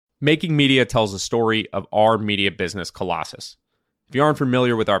Making Media tells the story of our media business, Colossus. If you aren't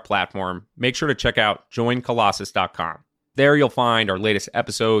familiar with our platform, make sure to check out joincolossus.com. There you'll find our latest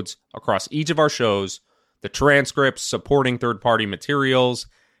episodes across each of our shows, the transcripts, supporting third-party materials,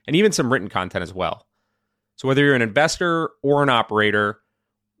 and even some written content as well. So whether you're an investor or an operator,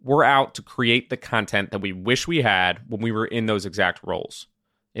 we're out to create the content that we wish we had when we were in those exact roles.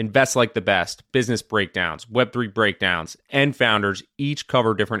 Invest Like the Best, Business Breakdowns, Web3 Breakdowns, and Founders each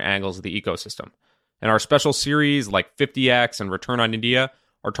cover different angles of the ecosystem. And our special series like 50X and Return on India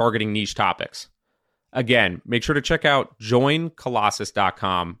are targeting niche topics. Again, make sure to check out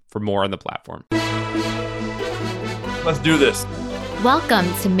joincolossus.com for more on the platform. Let's do this. Welcome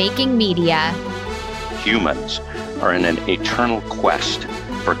to Making Media. Humans are in an eternal quest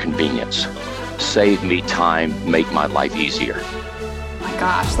for convenience. Save me time, make my life easier. Oh my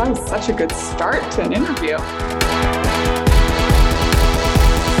gosh, that was such a good start to an interview.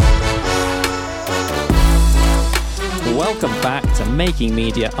 Welcome back to Making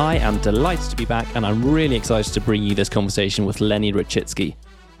Media. I am delighted to be back, and I'm really excited to bring you this conversation with Lenny Rachitsky.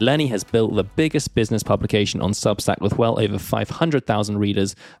 Lenny has built the biggest business publication on Substack with well over 500,000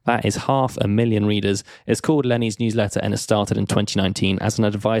 readers. That is 500,000 readers. It's called Lenny's Newsletter, and it started in 2019 as an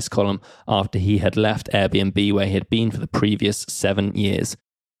advice column after he had left Airbnb, where he had been for the previous 7 years.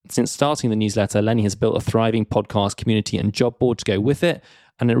 Since starting the newsletter, Lenny has built a thriving podcast community and job board to go with it.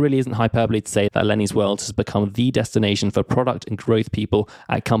 And it really isn't hyperbole to say that Lenny's World has become the destination for product and growth people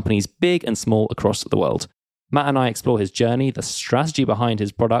at companies big and small across the world. Matt and I explore his journey, the strategy behind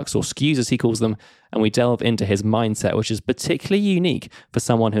his products, or SKUs as he calls them, and we delve into his mindset, which is particularly unique for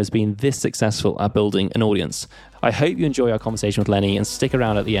someone who has been this successful at building an audience. I hope you enjoy our conversation with Lenny and stick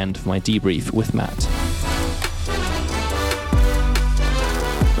around at the end for my debrief with Matt.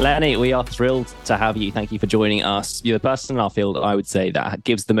 Lenny, we are thrilled to have you. Thank you for joining us. You're the person in our field, I would say, that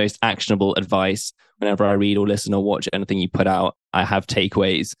gives the most actionable advice. Whenever I read or listen or watch anything you put out, I have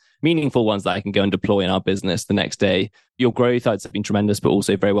takeaways, meaningful ones that I can go and deploy in our business the next day. Your growth, I'd say, has been tremendous, but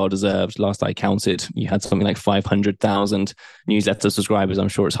also very well deserved. Last I counted, you had something like 500,000 newsletter subscribers. I'm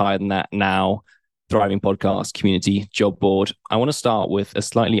sure it's higher than that now. Thriving podcast, community, job board. I want to start with a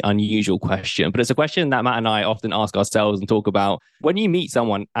slightly unusual question, but it's a question that Matt and I often ask ourselves and talk about. When you meet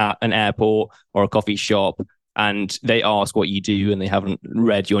someone at an airport or a coffee shop and they ask what you do and they haven't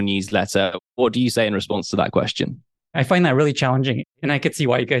read your newsletter, what do you say in response to that question? I find that really challenging. And I could see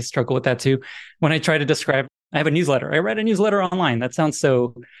why you guys struggle with that too. When I try to describe, I have a newsletter. I read a newsletter online. That sounds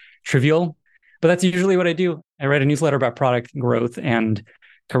so trivial, but that's usually what I do. I write a newsletter about product growth and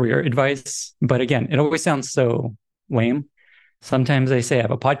career advice. But again, it always sounds so lame. Sometimes I say I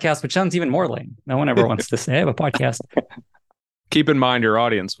have a podcast, which sounds even more lame. No one ever wants to say I have a podcast. Keep in mind your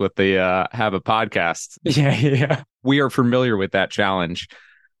audience with the have a podcast. Yeah. We are familiar with that challenge.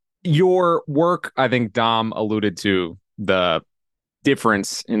 Your work, I think Dom alluded to the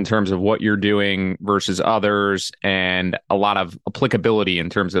difference in terms of what you're doing versus others, and a lot of applicability in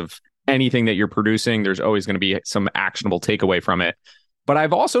terms of anything that you're producing. There's always going to be some actionable takeaway from it. But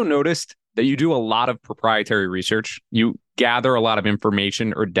I've also noticed that you do a lot of proprietary research. You gather a lot of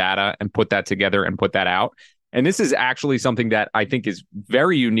information or data and put that together and put that out. And this is actually something that I think is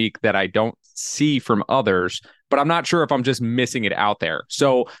very unique that I don't see from others, but I'm not sure if I'm just missing it out there.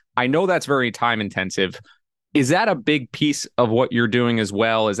 So I know that's very time intensive. Is that a big piece of what you're doing as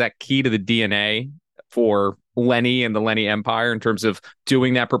well? Is that key to the DNA for Lenny and the Lenny Empire in terms of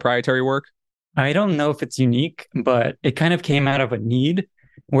doing that proprietary work? I don't know if it's unique, but it kind of came out of a need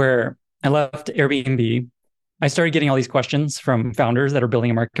where I left Airbnb. I started getting all these questions from founders that are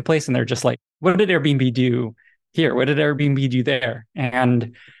building a marketplace, and they're just like, what did Airbnb do here? What did Airbnb do there?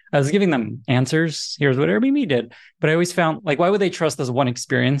 And I was giving them answers. Here's what Airbnb did. But I always found, like, why would they trust this one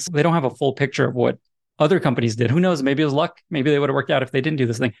experience? They don't have a full picture of what other companies did. Who knows? Maybe it was luck. Maybe they would have worked out if they didn't do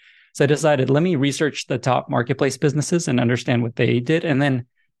this thing. So I decided, let me research the top marketplace businesses and understand what they did, and then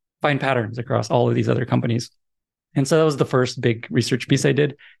find patterns across all of these other companies. And so that was the first big research piece I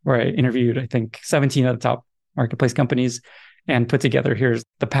did, where I interviewed, I think, 17 of the top marketplace companies and put together, here's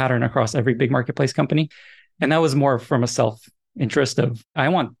the pattern across every big marketplace company. And that was more from a self-interest of, I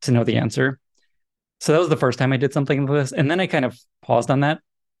want to know the answer. So that was the first time I did something like this. And then I kind of paused on that.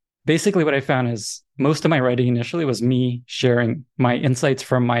 Basically, what I found is most of my writing initially was me sharing my insights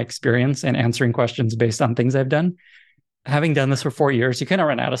from my experience and answering questions based on things I've done. Having done this for 4 years, you kind of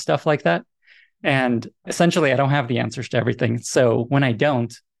run out of stuff like that. And essentially, I don't have the answers to everything. So when I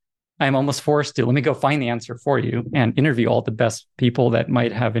don't, I'm almost forced to, let me go find the answer for you and interview all the best people that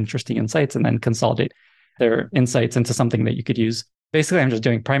might have interesting insights and then consolidate their insights into something that you could use. Basically, I'm just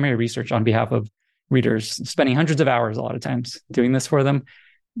doing primary research on behalf of readers, spending hundreds of hours a lot of times doing this for them.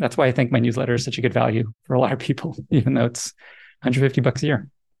 That's why I think my newsletter is such a good value for a lot of people, even though it's $150 a year.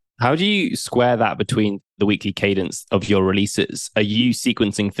 How do you square that between the weekly cadence of your releases? Are you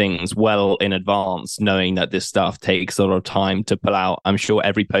sequencing things well in advance, knowing that this stuff takes a lot of time to pull out? I'm sure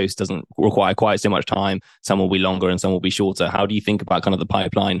every post doesn't require quite so much time. Some will be longer and some will be shorter. How do you think about kind of the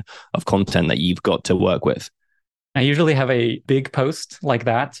pipeline of content that you've got to work with? I usually have a big post like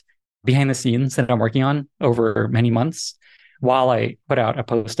that behind the scenes that I'm working on over many months while I put out a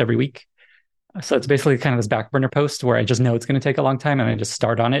post every week. So it's basically kind of this back burner post where I just know it's going to take a long time and I just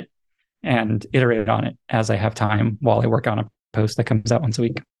start on it and iterate on it as I have time while I work on a post that comes out once a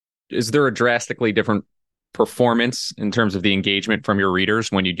week. Is there a drastically different performance in terms of the engagement from your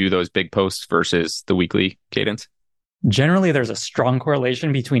readers when you do those big posts versus the weekly cadence? Generally, there's a strong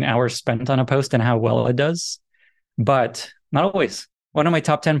correlation between hours spent on a post and how well it does, but not always. One of my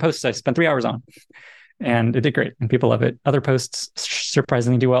top 10 posts I spent 3 hours on. And it did great and people love it. Other posts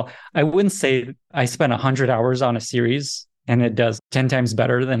surprisingly do well. I wouldn't say I spent 100 hours on a series and it does 10 times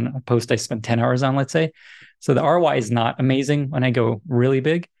better than a post I spent 10 hours on, let's say. So the ROI is not amazing when I go really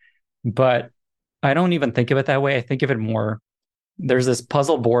big, but I don't even think of it that way. I think of it more, there's this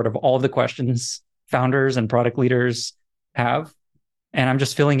puzzle board of all the questions founders and product leaders have, and I'm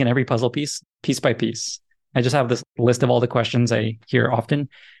just filling in every puzzle piece by piece. I just have this list of all the questions I hear often,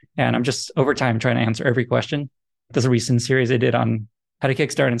 and I'm just over time trying to answer every question. There's a recent series I did on how to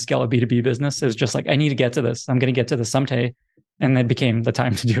kickstart and scale a B2B business. It was just like, I need to get to this. I'm going to get to this someday. And that became the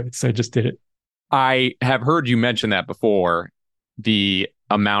time to do it. So I just did it. I have heard you mention that before. The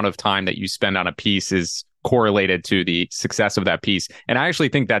amount of time that you spend on a piece is correlated to the success of that piece. And I actually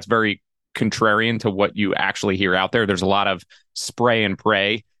think that's very contrarian to what you actually hear out there. There's a lot of spray and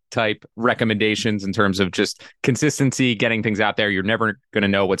pray type recommendations in terms of just consistency, getting things out there. You're never going to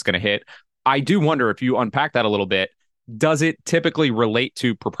know what's going to hit. I do wonder if you unpack that a little bit, does it typically relate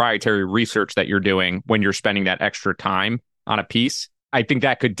to proprietary research that you're doing when you're spending that extra time on a piece? I think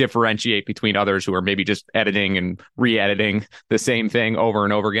that could differentiate between others who are maybe just editing and re-editing the same thing over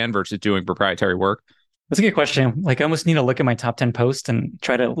and over again versus doing proprietary work. That's a good question. Like I almost need to look at my top 10 posts and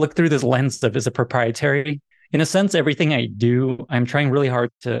try to look through this lens of, is it proprietary? In a sense, everything I do, I'm trying really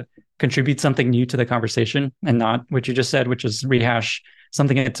hard to contribute something new to the conversation and not what you just said, which is rehash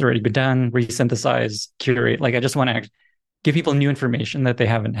something that's already been done, resynthesize, curate. Like I just want to give people new information that they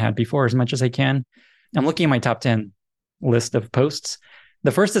haven't had before as much as I can. I'm looking at my top 10 list of posts.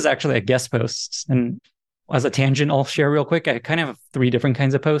 The first is actually a guest posts. And as a tangent, I'll share real quick. I kind of have 3 different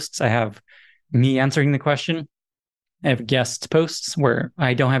kinds of posts. I have me answering the question. I have guest posts where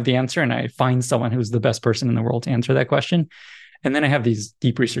I don't have the answer and I find someone who's the best person in the world to answer that question. And then I have these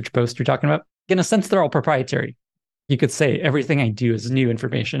deep research posts you're talking about. In a sense, they're all proprietary. You could say everything I do is new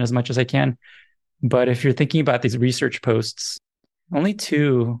information as much as I can. But if you're thinking about these research posts, only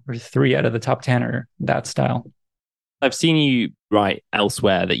 2 or 3 out of the top 10 are that style. I've seen you write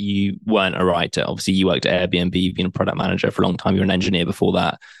elsewhere that you weren't a writer. Obviously, you worked at Airbnb, you've been a product manager for a long time. You're an engineer before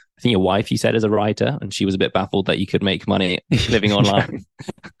that. I think your wife, you said, is a writer, and she was a bit baffled that you could make money living online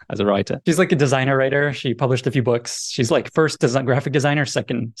as a writer. She's like a designer writer. She published a few books. She's like first graphic designer,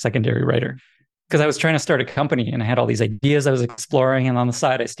 secondary writer. Because I was trying to start a company and I had all these ideas I was exploring. And on the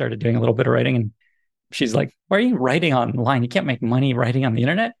side, I started doing a little bit of writing. And she's like, why are you writing online? You can't make money writing on the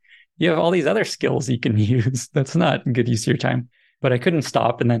internet. You have all these other skills you can use. That's not a good use of your time. But I couldn't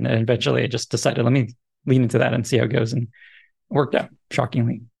stop. And then eventually I just decided, let me lean into that and see how it goes. And it worked out,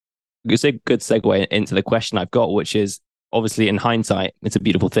 shockingly. It's a good segue into the question I've got, which is obviously in hindsight, it's a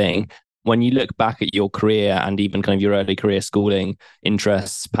beautiful thing. When you look back at your career and even kind of your early career schooling,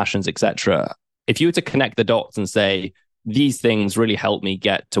 interests, passions, etc., if you were to connect the dots and say, these things really helped me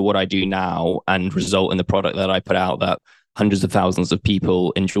get to what I do now and result in the product that I put out that hundreds of thousands of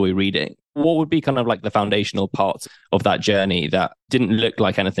people enjoy reading, what would be kind of like the foundational parts of that journey that didn't look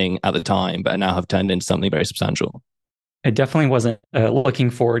like anything at the time, but now have turned into something very substantial? I definitely wasn't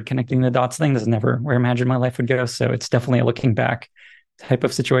looking forward, connecting the dots thing. This is never where I imagined my life would go. So it's definitely a looking back type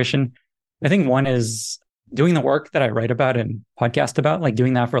of situation. I think one is doing the work that I write about and podcast about, like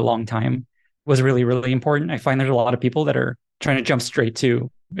doing that for a long time was really, really important. I find there's a lot of people that are trying to jump straight to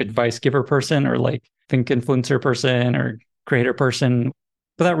advice giver person or like think influencer person or creator person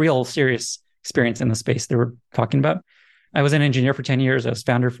without real serious experience in the space they were talking about. I was an engineer for 10 years. I was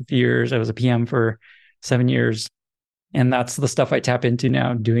founder for a few years. I was a PM for 7 years. And that's the stuff I tap into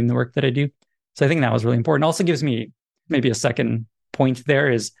now doing the work that I do. So I think that was really important. Also gives me maybe a second point there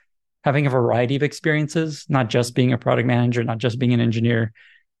is having a variety of experiences, not just being a product manager, not just being an engineer.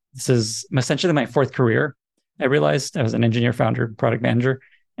 This is essentially my 4th career. I realized I was an engineer, founder, product manager.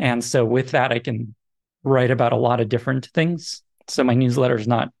 And so with that, I can write about a lot of different things. So my newsletter is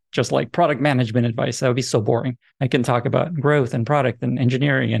not just like product management advice. That would be so boring. I can talk about growth and product and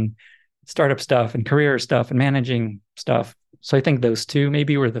engineering and startup stuff and career stuff and managing stuff. So I think those two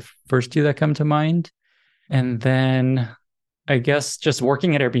maybe were the first two that come to mind. And then I guess just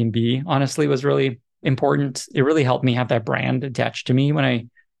working at Airbnb honestly was really important. It really helped me have that brand attached to me when I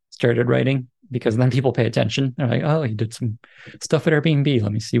started writing, because then people pay attention. They're like, oh, he did some stuff at Airbnb.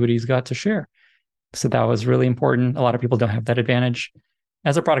 Let me see what he's got to share. So that was really important. A lot of people don't have that advantage.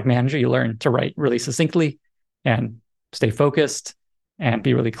 As a product manager, you learn to write really succinctly and stay focused and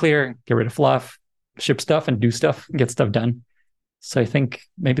be really clear, get rid of fluff, ship stuff and do stuff, get stuff done. So I think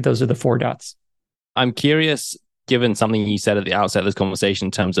maybe those are the four dots. I'm curious, given something you said at the outset of this conversation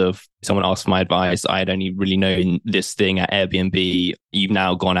in terms of someone asked for my advice, I had only really known this thing at Airbnb. You've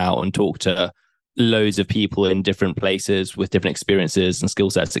now gone out and talked to loads of people in different places with different experiences and skill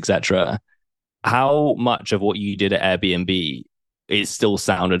sets, etc. How much of what you did at Airbnb is still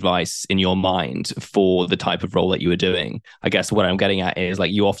sound advice in your mind for the type of role that you were doing? I guess what I'm getting at is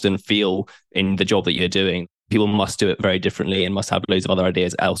like you often feel in the job that you're doing, people must do it very differently and must have loads of other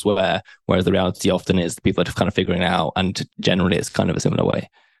ideas elsewhere. Whereas the reality often is people are just kind of figuring it out. And generally it's kind of a similar way.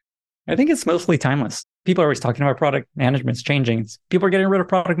 I think it's mostly timeless. People are always talking about product management's changing. People are getting rid of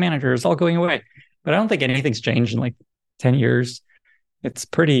product managers, all going away. But I don't think anything's changed in like 10 years. It's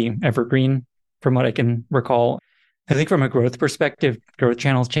pretty evergreen from what I can recall. I think from a growth perspective, growth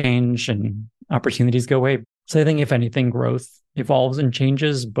channels change and opportunities go away. So I think if anything, growth evolves and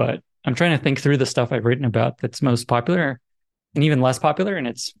changes, but I'm trying to think through the stuff I've written about that's most popular and even less popular. And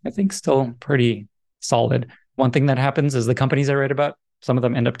it's, I think, still pretty solid. One thing that happens is the companies I write about, some of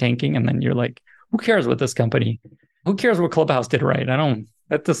them end up tanking. And then you're like, who cares what this company, who cares what Clubhouse did right?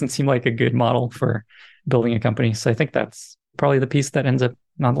 That doesn't seem like a good model for building a company. So I think that's probably the piece that ends up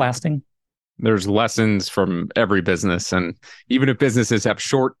not lasting. There's lessons from every business. And even if businesses have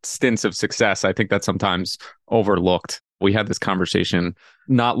short stints of success, I think that's sometimes overlooked. We had this conversation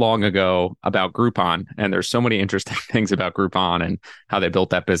not long ago about Groupon, and there's so many interesting things about Groupon and how they built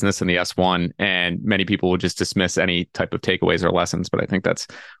that business in the S1. And many people would just dismiss any type of takeaways or lessons, but I think that's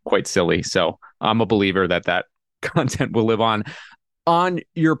quite silly. So I'm a believer that content will live on. On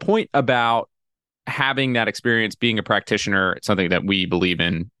your point about having that experience being a practitioner, it's something that we believe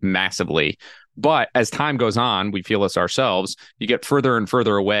in massively. But as time goes on, we feel this ourselves, you get further and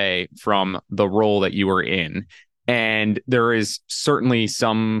further away from the role that you were in. And there is certainly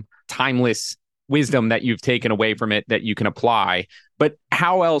some timeless wisdom that you've taken away from it that you can apply. But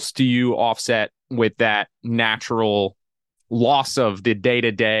how else do you offset with that natural loss of the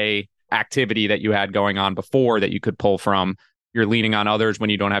day-to-day activity that you had going on before that you could pull from? You're leaning on others when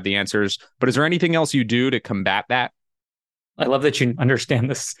you don't have the answers. But is there anything else you do to combat that? I love that you understand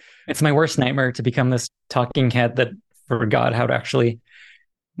this. It's my worst nightmare to become this talking head that forgot how it actually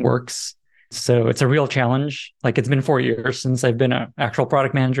works. So it's a real challenge. Like, it's been 4 years since I've been an actual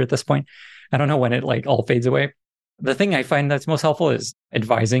product manager at this point. I don't know when it like all fades away. The thing I find that's most helpful is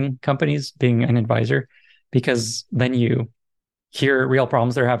advising companies, being an advisor, because then you hear real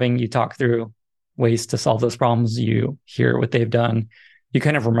problems they're having. You talk through ways to solve those problems. You hear what they've done. You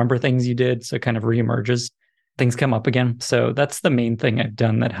kind of remember things you did. So it kind of reemerges. Things come up again. So that's the main thing I've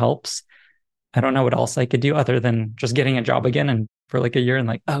done that helps. I don't know what else I could do other than just getting a job again and for like a year and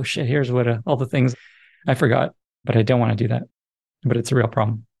like, oh shit, here's what all the things I forgot, but I don't want to do that. But it's a real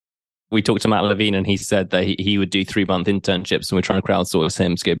problem. We talked to Matt Levine and he said that he would do 3-month internships and we're trying to crowdsource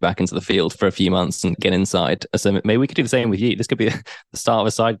him to go back into the field for a few months and get inside. So maybe we could do the same with you. This could be the start of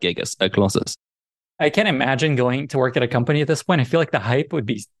a side gig at Colossus. I can't imagine going to work at a company at this point. I feel like the hype would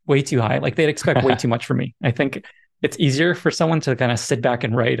be way too high. Like they'd expect way too much from me. I think it's easier for someone to kind of sit back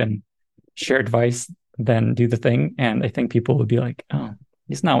and write and share advice than do the thing. And I think people would be like, oh,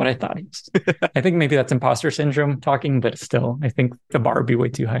 he's not what I thought he was. I think maybe that's imposter syndrome talking, but still, I think the bar would be way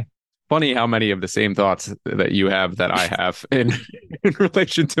too high. Funny how many of the same thoughts that you have that I have in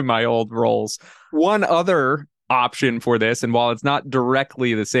relation to my old roles. One other option for this, and while it's not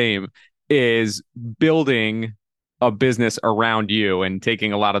directly the same, is building a business around you and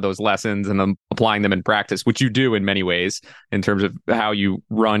taking a lot of those lessons and then applying them in practice, which you do in many ways in terms of how you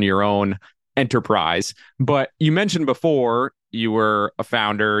run your own enterprise. But you mentioned before you were a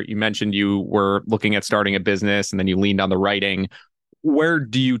founder. You mentioned you were looking at starting a business and then you leaned on the writing. Where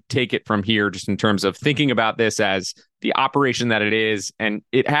do you take it from here, just in terms of thinking about this as the operation that it is? And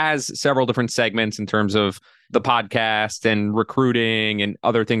it has several different segments in terms of the podcast and recruiting and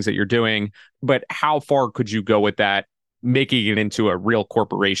other things that you're doing. But how far could you go with that, making it into a real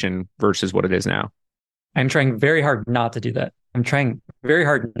corporation versus what it is now? I'm trying very hard not to do that. I'm trying very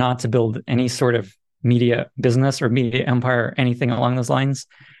hard not to build any sort of media business or media empire, anything along those lines.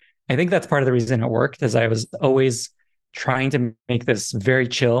 I think that's part of the reason it worked, is I was always trying to make this very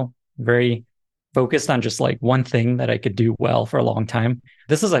chill, very focused on just like one thing that I could do well for a long time.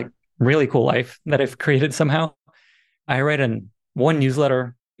 This is a really cool life that I've created somehow. I write one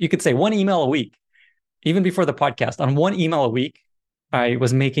newsletter, you could say one email a week. Even before the podcast, on one email a week, I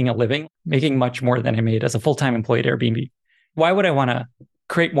was making a living, making much more than I made as a full-time employee at Airbnb. Why would I want to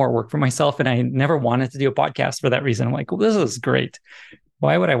create more work for myself? And I never wanted to do a podcast for that reason. I'm like, well, this is great.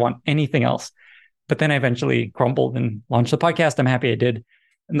 Why would I want anything else? But then I eventually crumbled and launched the podcast. I'm happy I did.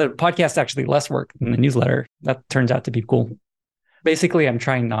 And the podcast actually less work than the newsletter. That turns out to be cool. Basically, I'm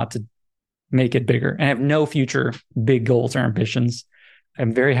trying not to make it bigger, and I have no future big goals or ambitions.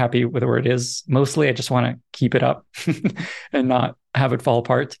 I'm very happy with where it is. Mostly, I just want to keep it up and not have it fall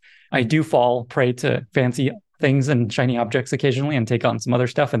apart. I do fall prey to fancy things and shiny objects occasionally and take on some other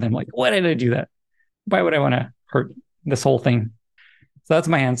stuff. And then I'm like, why did I do that? Why would I want to hurt this whole thing? So that's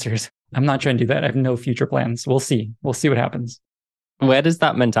my answers. I'm not trying to do that. I have no future plans. We'll see. We'll see what happens. Where does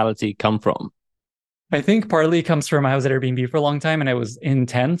that mentality come from? I think partly it comes from I was at Airbnb for a long time and it was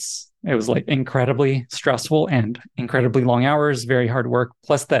intense. It was like incredibly stressful and incredibly long hours, very hard work,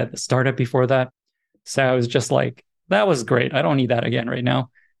 plus that startup before that. So I was just like, that was great. I don't need that again right now.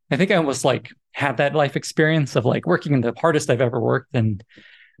 I think I almost like had that life experience of like working in the hardest I've ever worked. And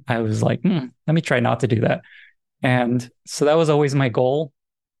I was like, let me try not to do that. And so that was always my goal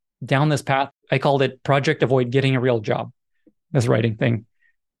down this path. I called it Project Avoid Getting a Real Job, this writing thing.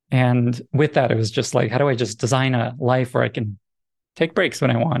 And with that, it was just like, how do I just design a life where I can take breaks when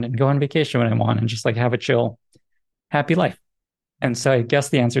I want and go on vacation when I want and just like have a chill, happy life? And so I guess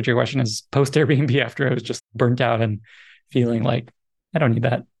the answer to your question is post Airbnb, after I was just burnt out and feeling like, I don't need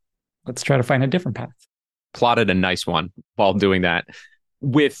that. Let's try to find a different path. Plotted a nice one while doing that.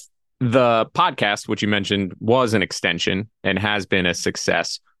 With the podcast, which you mentioned was an extension and has been a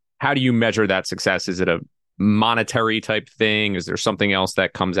success, how do you measure that success? Is it a monetary type thing? Is there something else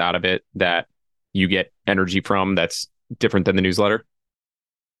that comes out of it that you get energy from that's different than the newsletter?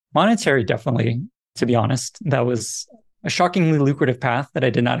 Monetary, definitely, to be honest. That was a shockingly lucrative path that I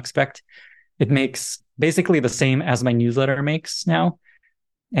did not expect. It makes basically the same as my newsletter makes now,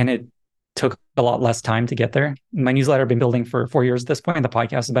 and it took a lot less time to get there. My newsletter I've been building for 4 years at this point. The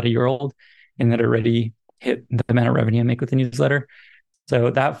podcast is about a year old, and it already hit the amount of revenue I make with the newsletter. So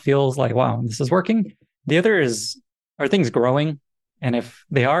that feels like, wow, this is working. The other is, are things growing? And if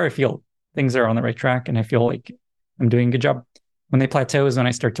they are, I feel things are on the right track and I feel like I'm doing a good job. When they plateau is when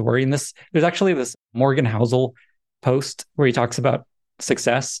I start to worry. And there's actually this Morgan Housel post where he talks about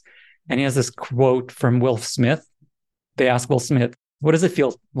success. And he has this quote from Will Smith. They ask Will Smith, what does it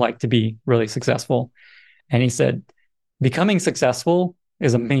feel like to be really successful? And he said, becoming successful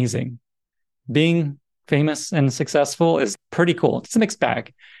is amazing. Being famous and successful is pretty cool. It's a mixed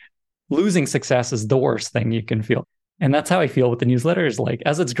bag. Losing success is the worst thing you can feel. And that's how I feel with the newsletter, is like,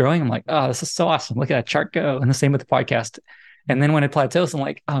 as it's growing, I'm like, oh, this is so awesome. Look at that chart go. And the same with the podcast. And then when it plateaus, I'm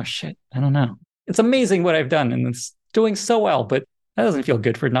like, oh shit, I don't know. It's amazing what I've done and it's doing so well, but that doesn't feel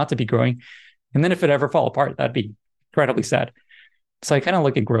good for it not to be growing. And then if it ever fall apart, that'd be incredibly sad. So I kind of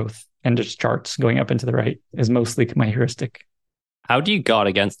look at growth, and just charts going up and to the right is mostly my heuristic. How do you guard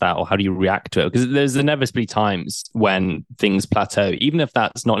against that, or how do you react to it? Because there's inevitably times when things plateau, even if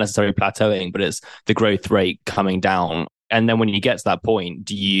that's not necessarily plateauing, but it's the growth rate coming down. And then when you get to that point,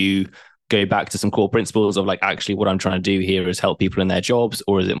 do you go back to some core principles of like, actually what I'm trying to do here is help people in their jobs?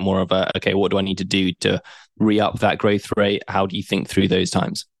 Or is it more of a, okay, what do I need to do to re-up that growth rate? How do you think through those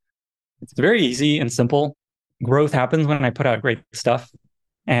times? It's very easy and simple. Growth happens when I put out great stuff,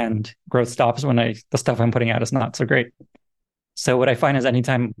 and growth stops when the stuff I'm putting out is not so great. So what I find is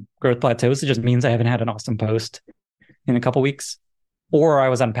anytime growth plateaus, it just means I haven't had an awesome post in a couple weeks, or I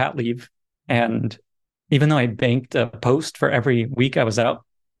was on pat leave. And even though I banked a post for every week I was out,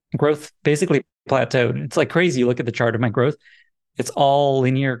 growth basically plateaued. It's like crazy. You look at the chart of my growth. It's all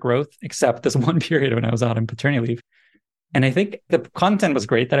linear growth, except this one period when I was out on paternity leave. And I think the content was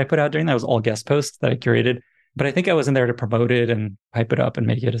great that I put out during that. Was all guest posts that I curated. But I think I was in there to promote it and hype it up and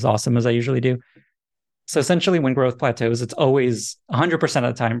make it as awesome as I usually do. So essentially, when growth plateaus, it's always 100% of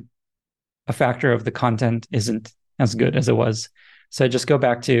the time a factor of the content isn't as good as it was. So I just go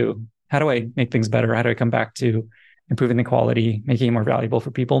back to, how do I make things better? How do I come back to improving the quality, making it more valuable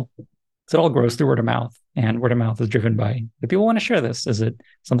for people? So it all grows through word of mouth, and word of mouth is driven by, the people want to share this. Is it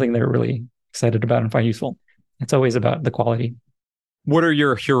something they're really excited about and find useful? It's always about the quality. What are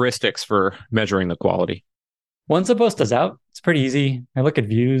your heuristics for measuring the quality? Once a post is out, it's pretty easy. I look at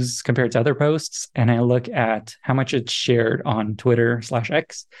views compared to other posts, and I look at how much it's shared on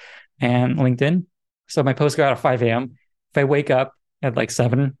Twitter/X and LinkedIn. So my posts go out at 5 a.m. If I wake up at like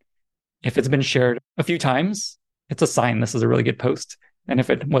 7, if it's been shared a few times, it's a sign this is a really good post. And if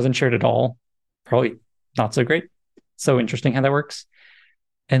it wasn't shared at all, probably not so great. So interesting how that works.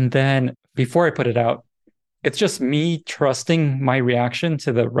 And then before I put it out, it's just me trusting my reaction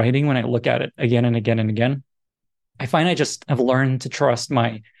to the writing when I look at it again and again and again. I find I just have learned to trust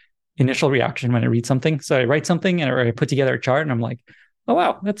my initial reaction when I read something. So I write something or I put together a chart and I'm like, oh,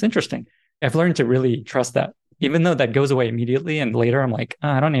 wow, that's interesting. I've learned to really trust that, even though that goes away immediately. And later I'm like,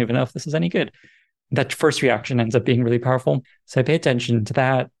 I don't even know if this is any good. That first reaction ends up being really powerful. So I pay attention to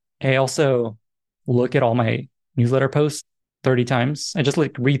that. I also look at all my newsletter posts 30 times. I just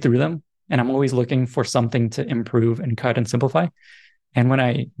like read through them. And I'm always looking for something to improve and cut and simplify. And when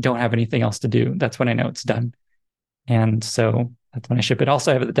I don't have anything else to do, that's when I know it's done. And so that's when I ship it.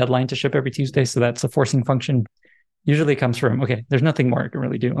 Also, I have a deadline to ship every Tuesday. So that's a forcing function. Usually comes from, okay, there's nothing more I can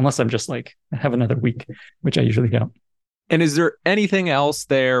really do, unless I'm just like, have another week, which I usually don't. And is there anything else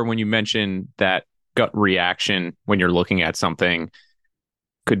there when you mention that gut reaction when you're looking at something?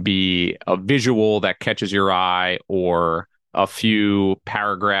 Could be a visual that catches your eye or a few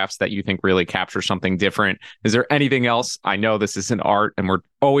paragraphs that you think really capture something different. Is there anything else? I know this is an art and we're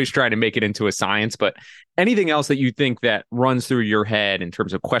always trying to make it into a science, but anything else that you think that runs through your head in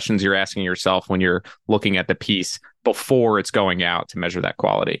terms of questions you're asking yourself when you're looking at the piece before it's going out to measure that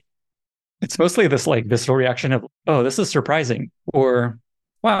quality? It's mostly this like visceral reaction of, oh, this is surprising, or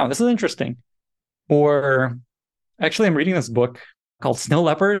wow, this is interesting. Or actually, I'm reading this book called Snow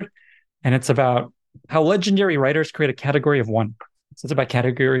Leopard, and it's about how legendary writers create a category of one. So it's about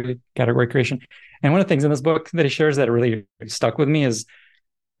category creation. And one of the things in this book that he shares that really stuck with me is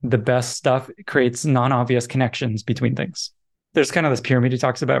the best stuff creates non-obvious connections between things. There's kind of this pyramid he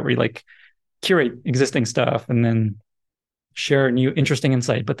talks about where you like curate existing stuff and then share new interesting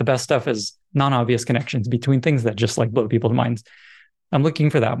insight. But the best stuff is non-obvious connections between things that just like blow people's minds. I'm looking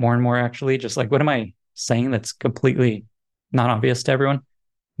for that more and more, actually. Just like, what am I saying that's completely not obvious to everyone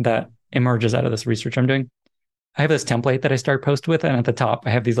that emerges out of this research I'm doing? I have this template that I start post with, and at the top, I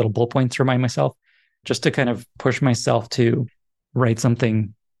have these little bullet points to remind myself, just to kind of push myself to write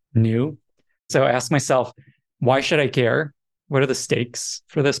something new. So I ask myself, why should I care? What are the stakes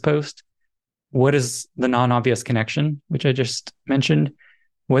for this post? What is the non-obvious connection, which I just mentioned?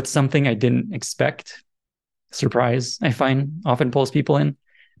 What's something I didn't expect? Surprise, I find often pulls people in.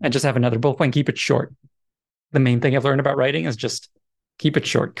 I just have another bullet point, keep it short. The main thing I've learned about writing is just keep it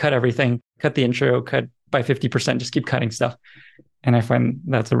short, cut everything, cut the intro, cut by 50%, just keep cutting stuff. And I find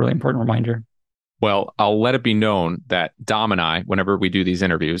that's a really important reminder. Well, I'll let it be known that Dom and I, whenever we do these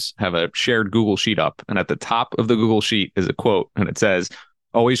interviews, have a shared Google Sheet up. And at the top of the Google Sheet is a quote, and it says,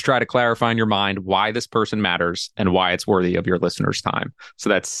 always try to clarify in your mind why this person matters and why it's worthy of your listeners' time. So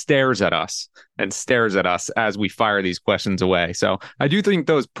that stares at us as we fire these questions away. So I do think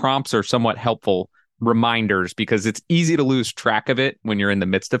those prompts are somewhat helpful reminders because it's easy to lose track of it when you're in the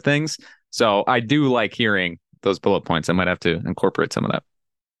midst of things. So I do like hearing those bullet points. I might have to incorporate some of that.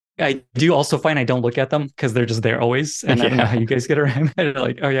 I do also find I don't look at them because they're just there always. And I don't know how you guys get around it.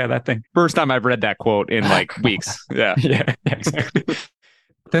 Like, oh yeah, that thing. First time I've read that quote in like weeks. Yeah. Yeah, exactly.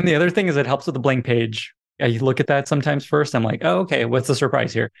 Then the other thing is it helps with the blank page. I look at that sometimes first. I'm like, oh, okay, what's the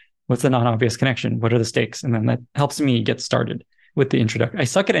surprise here? What's the non-obvious connection? What are the stakes? And then that helps me get started with the introduction. I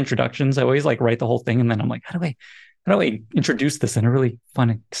suck at introductions. I always like write the whole thing. And then I'm like, how do I introduce this in a really fun,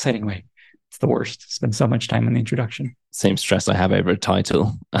 exciting way? It's the worst. Spend so much time on the introduction. Same stress I have over a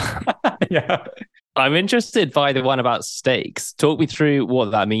title. Yeah. I'm interested by the one about stakes. Talk me through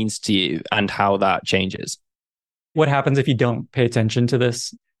what that means to you and how that changes. What happens if you don't pay attention to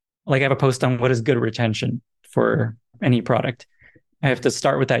this? Like I have a post on what is good retention for any product. I have to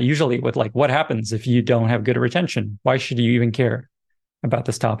start with that usually with like, what happens if you don't have good retention? Why should you even care about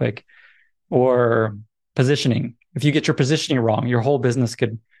this topic? Or positioning. If you get your positioning wrong, your whole business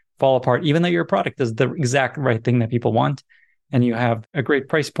could fall apart, even though your product is the exact right thing that people want. And you have a great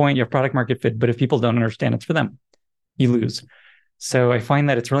price point, you have product market fit. But if people don't understand it's for them, you lose. So I find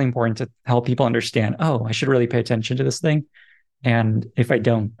that it's really important to help people understand, oh, I should really pay attention to this thing. And if I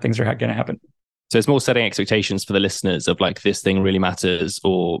don't, things are going to happen. So it's more setting expectations for the listeners of like, this thing really matters,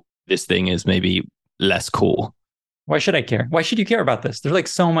 or this thing is maybe less cool. Why should I care? Why should you care about this? There's like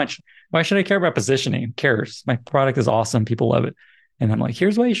so much. Why should I care about positioning? Who cares? My product is awesome. People love it. And I'm like,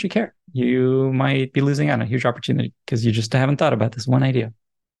 here's why you should care. You might be losing out on a huge opportunity because you just haven't thought about this one idea.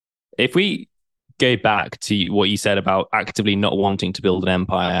 If we go back to what you said about actively not wanting to build an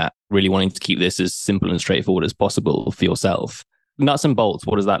empire, really wanting to keep this as simple and straightforward as possible for yourself, nuts and bolts,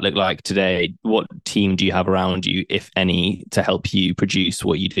 what does that look like today? What team do you have around you, if any, to help you produce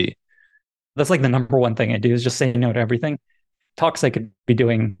what you do? That's like the number one thing I do is just say no to everything. Talks I could be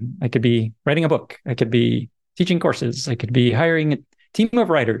doing. I could be writing a book. I could be teaching courses. I could be hiring a team of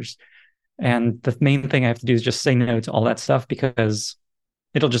writers. And the main thing I have to do is just say no to all that stuff because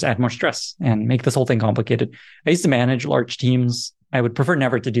it'll just add more stress and make this whole thing complicated. I used to manage large teams. I would prefer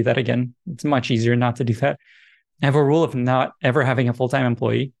never to do that again. It's much easier not to do that. I have a rule of not ever having a full-time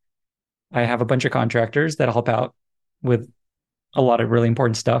employee. I have a bunch of contractors that help out with a lot of really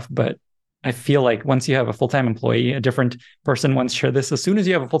important stuff, but I feel like once you have a full-time employee, a different person once shared this, as soon as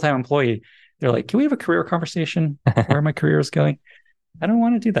you have a full-time employee, they're like, can we have a career conversation where my career is going? I don't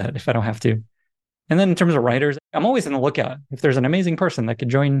want to do that if I don't have to. And then in terms of writers, I'm always on the lookout. If there's an amazing person that could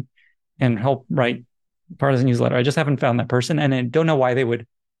join and help write part of the newsletter, I just haven't found that person. And I don't know why they would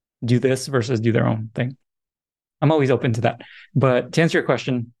do this versus do their own thing. I'm always open to that. But to answer your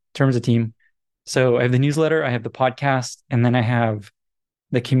question, in terms of team, so I have the newsletter, I have the podcast, and then I have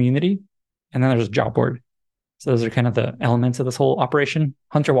the community, and then there's a job board. So those are kind of the elements of this whole operation.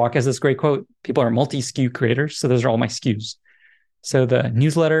 Hunter Walk has this great quote, people are multi-SKU creators. So those are all my SKUs. So the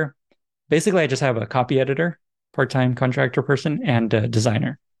newsletter, basically I just have a copy editor, part-time contractor person, and a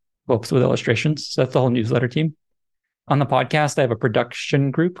designer who helps with illustrations. So that's the whole newsletter team. On the podcast, I have a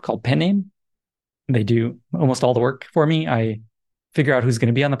production group called Pen Name. They do almost all the work for me. I figure out who's going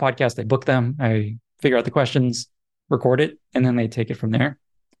to be on the podcast. I book them. I figure out the questions, record it, and then they take it from there.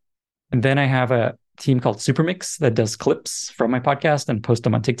 And then I have a team called Supermix that does clips from my podcast and post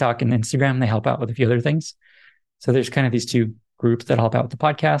them on TikTok and Instagram. They help out with a few other things. So there's kind of these two groups that help out with the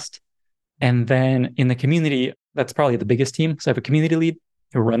podcast. And then in the community, that's probably the biggest team. So I have a community lead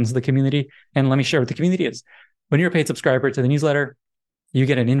who runs the community. And let me share what the community is. When you're a paid subscriber to the newsletter, you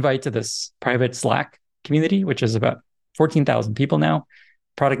get an invite to this private Slack community, which is about 14,000 people now,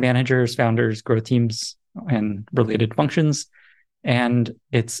 product managers, founders, growth teams, and related functions. And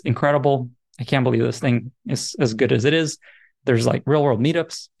it's incredible. I can't believe this thing is as good as it is. There's like real world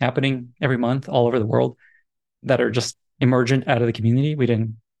meetups happening every month all over the world that are just emergent out of the community. We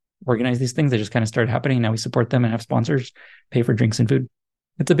didn't organize these things. They just kind of started happening. Now we support them and have sponsors pay for drinks and food.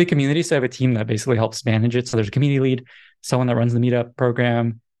 It's a big community. So I have a team that basically helps manage it. So there's a community lead, someone that runs the meetup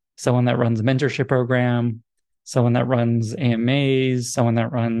program, someone that runs the mentorship program, someone that runs AMAs, someone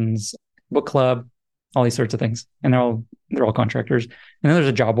that runs book club, all these sorts of things. And they're all contractors. And then there's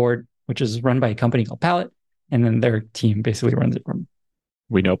a job board, which is run by a company called Palette. And then their team basically runs it from.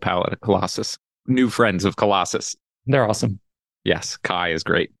 We know Palette at Colossus. New friends of Colossus. They're awesome. Yes, Kai is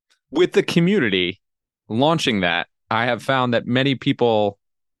great. With the community, launching that, I have found that many people,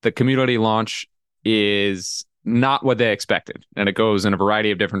 the community launch is not what they expected. And it goes in a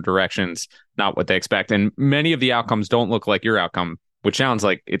variety of different directions, not what they expect. And many of the outcomes don't look like your outcome, which sounds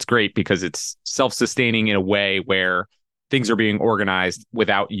like it's great because it's self-sustaining in a way where things are being organized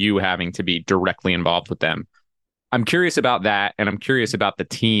without you having to be directly involved with them. I'm curious about that. And I'm curious about the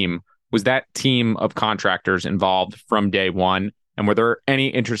team. Was that team of contractors involved from day one? And were there any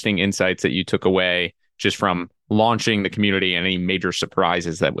interesting insights that you took away just from launching the community and any major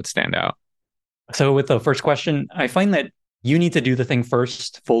surprises that would stand out? So with the first question, I find that you need to do the thing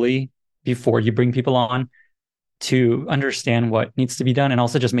first fully before you bring people on to understand what needs to be done and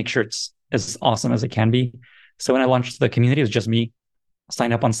also just make sure it's as awesome as it can be. So when I launched the community, it was just me.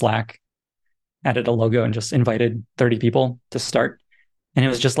 Signed up on Slack, added a logo, and just invited 30 people to start. And it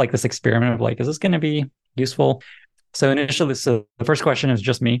was just like this experiment of like, is this going to be useful? So initially, so the first question is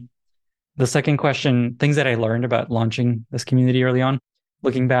just me. The second question, things that I learned about launching this community early on,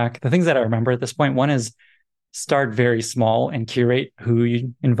 looking back, the things that I remember at this point, one is start very small and curate who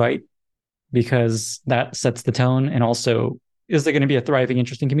you invite, because that sets the tone. And also, is there going to be a thriving,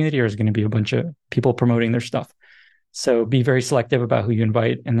 interesting community, or is it going to be a bunch of people promoting their stuff? So be very selective about who you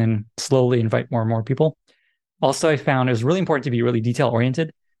invite and then slowly invite more and more people. Also, I found it was really important to be really detail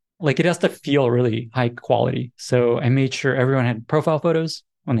oriented. Like it has to feel really high quality. So I made sure everyone had profile photos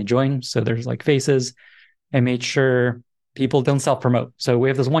when they join. So there's like faces. I made sure people don't self-promote. So we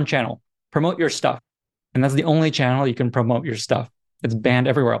have this one channel, promote your stuff. And that's the only channel you can promote your stuff. It's banned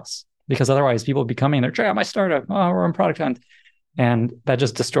everywhere else because otherwise people be coming, they're check out my startup. Oh, we're on Product Hunt. And that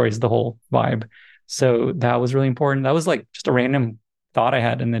just destroys the whole vibe. So that was really important. That was like just a random thought I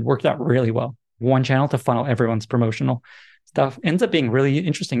had and it worked out really well. One channel to funnel everyone's promotional stuff. Ends up being really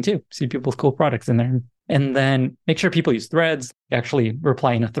interesting too. See people's cool products in there. And then make sure people use threads, actually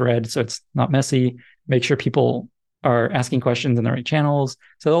reply in a thread so it's not messy. Make sure people are asking questions in the right channels.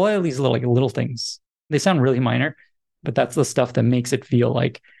 So a lot of these little things, they sound really minor, but that's the stuff that makes it feel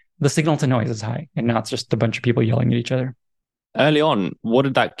like the signal to noise is high and not just a bunch of people yelling at each other. Early on, what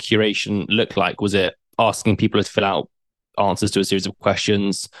did that curation look like? Was it asking people to fill out answers to a series of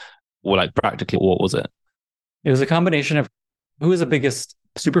questions? Or like practically, what was it? It was a combination of who was the biggest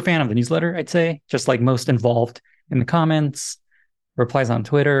super fan of the newsletter, I'd say, just like most involved in the comments, replies on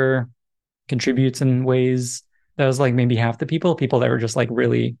Twitter, contributes in ways. That was like maybe half the people that were just like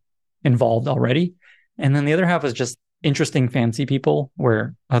really involved already. And then the other half was just interesting, fancy people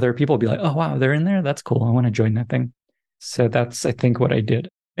where other people would be like, oh, wow, they're in there. That's cool. I want to join that thing. So that's, I think, what I did.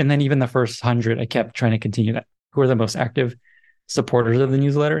 And then even the first 100, I kept trying to continue that. Who are the most active supporters of the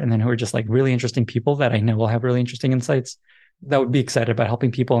newsletter? And then who are just like really interesting people that I know will have really interesting insights that would be excited about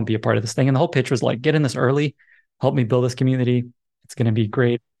helping people and be a part of this thing. And the whole pitch was like, get in this early, help me build this community. It's going to be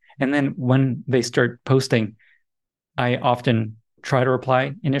great. And then when they start posting, I often try to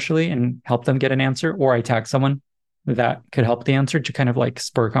reply initially and help them get an answer, or I tag someone that could help the answer to kind of like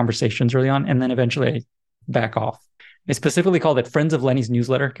spur conversations early on. And then eventually I back off. I specifically called it Friends of Lenny's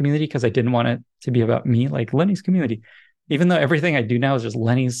Newsletter Community because I didn't want it to be about me, like Lenny's community. Even though everything I do now is just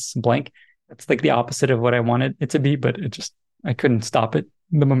Lenny's blank, it's like the opposite of what I wanted it to be, but I couldn't stop it,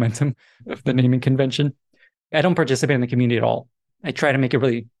 the momentum of the naming convention. I don't participate in the community at all. I try to make it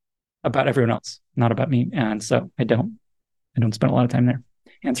really about everyone else, not about me. And so I don't spend a lot of time there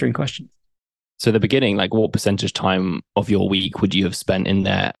answering questions. So the beginning, like what percentage time of your week would you have spent in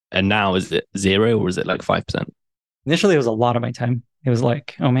there? And now is it 0 or is it like 5%? Initially, it was a lot of my time. It was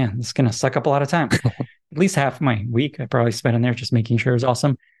like, oh man, this is going to suck up a lot of time. At least half my week I probably spent in there just making sure it was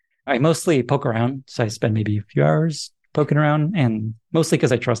awesome. I mostly poke around. So I spend maybe a few hours poking around, and mostly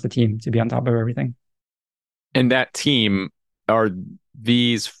because I trust the team to be on top of everything. And that team, are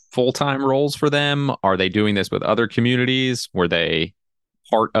these full-time roles for them? Are they doing this with other communities? Were they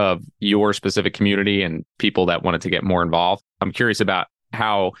part of your specific community and people that wanted to get more involved? I'm curious about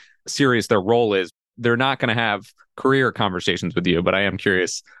how serious their role is. They're not going to have career conversations with you, but I am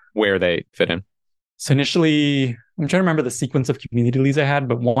curious where they fit in. So initially, I'm trying to remember the sequence of community leads I had,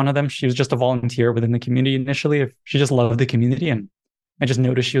 but one of them, she was just a volunteer within the community initially. She just loved the community, and I just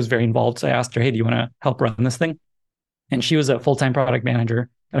noticed she was very involved. So I asked her, hey, do you want to help run this thing? And she was a full-time product manager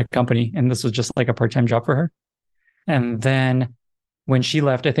at a company, and this was just like a part-time job for her. And then when she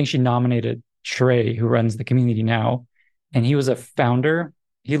left, I think she nominated Trey, who runs the community now, and he was a founder.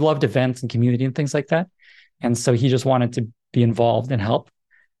 He loved events and community and things like that. And so he just wanted to be involved and help.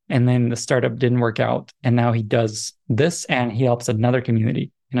 And then the startup didn't work out. And now he does this and he helps another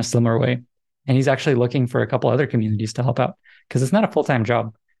community in a similar way. And he's actually looking for a couple other communities to help out because it's not a full-time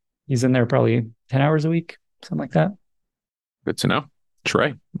job. He's in there probably 10 hours a week, something like that. Good to know.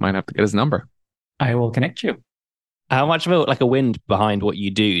 Trey, might have to get his number. I will connect you. How much of a wind behind what you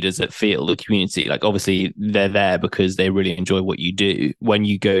do does it feel, the community? Like obviously they're there because they really enjoy what you do. When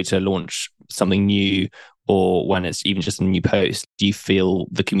you go to launch something new or when it's even just a new post, do you feel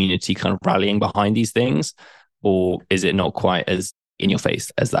the community kind of rallying behind these things? Or is it not quite as in your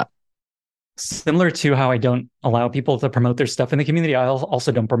face as that? Similar to how I don't allow people to promote their stuff in the community, I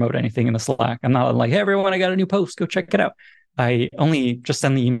also don't promote anything in the Slack. I'm not like, hey, everyone, I got a new post. Go check it out. I only just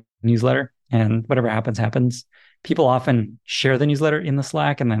send the newsletter and whatever happens, happens. People often share the newsletter in the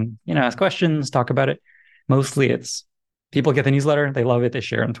Slack and then, ask questions, talk about it. Mostly it's people get the newsletter, they love it, they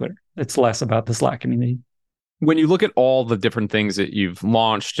share on Twitter. It's less about the Slack community. When you look at all the different things that you've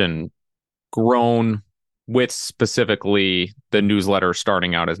launched and grown with specifically the newsletter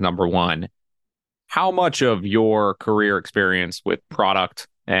starting out as number one, how much of your career experience with product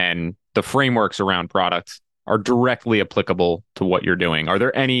and the frameworks around product are directly applicable to what you're doing? Are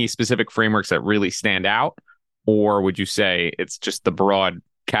there any specific frameworks that really stand out? Or would you say it's just the broad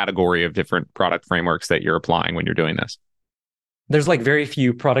category of different product frameworks that you're applying when you're doing this? There's like very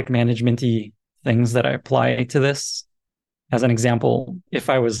few product management-y things that I apply to this. As an example,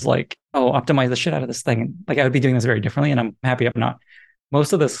 if I was like, oh, optimize the shit out of this thing, like I would be doing this very differently, and I'm happy I'm not.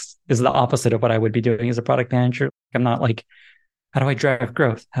 Most of this is the opposite of what I would be doing as a product manager. I'm not like, how do I drive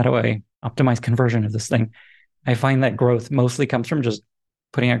growth? How do I optimize conversion of this thing? I find that growth mostly comes from just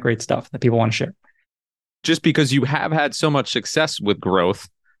putting out great stuff that people want to share. Just because you have had so much success with growth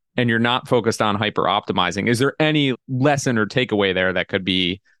and you're not focused on hyper optimizing, is there any lesson or takeaway there that could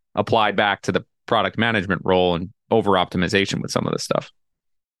be applied back to the product management role and over optimization with some of this stuff?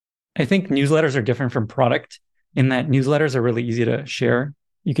 I think newsletters are different from product in that newsletters are really easy to share.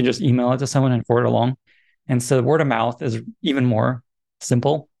 You can just email it to someone and forward it along. And so word of mouth is even more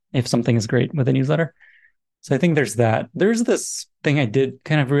simple if something is great with a newsletter. So I think there's that. There's this thing I did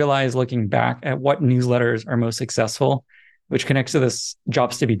kind of realize looking back at what newsletters are most successful, which connects to this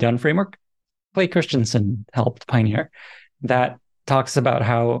jobs to be done framework. Clay Christensen helped pioneer that talks about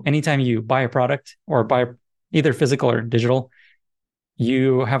how anytime you buy a product or buy either physical or digital,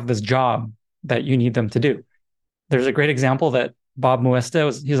 you have this job that you need them to do. There's a great example that Bob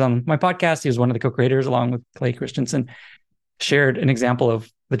Moesta, he was on my podcast. He was one of the co-creators along with Clay Christensen, shared an example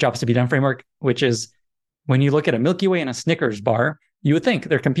of the jobs to be done framework, which is when you look at a Milky Way and a Snickers bar, you would think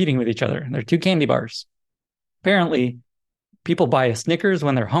they're competing with each other. They're two candy bars. Apparently, people buy a Snickers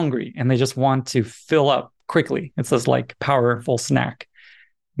when they're hungry and they just want to fill up quickly. It's this like powerful snack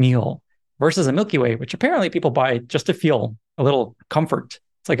meal versus a Milky Way, which apparently people buy just to feel a little comfort.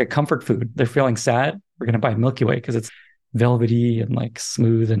 It's like a comfort food. They're feeling sad. We're going to buy Milky Way because it's velvety and like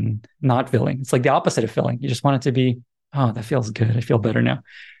smooth and not filling. It's like the opposite of filling. You just want it to be, oh, that feels good. I feel better now.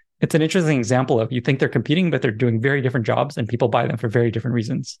 It's an interesting example of you think they're competing, but they're doing very different jobs and people buy them for very different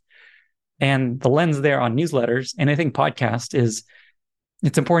reasons. And the lens there on newsletters and I think podcast is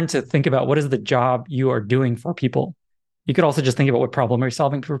it's important to think about what is the job you are doing for people. You could also just think about what problem are you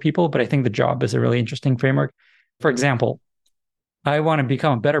solving for people, but I think the job is a really interesting framework. For example, I want to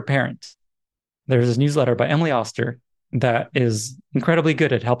become a better parent. There's this newsletter by Emily Oster that is incredibly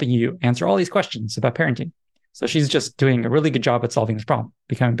good at helping you answer all these questions about parenting. So she's just doing a really good job at solving this problem,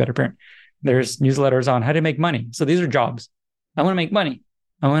 becoming a better parent. There's newsletters on how to make money. So these are jobs. I want to make money.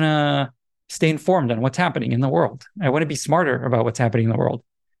 I want to stay informed on what's happening in the world. I want to be smarter about what's happening in the world.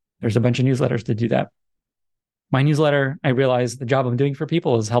 There's a bunch of newsletters to do that. My newsletter, I realize the job I'm doing for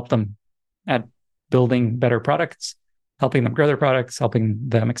people is help them at building better products, helping them grow their products, helping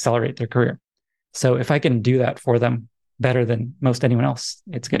them accelerate their career. So if I can do that for them better than most anyone else,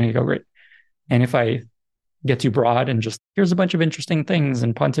 it's going to go great. And if I get too broad and just here's a bunch of interesting things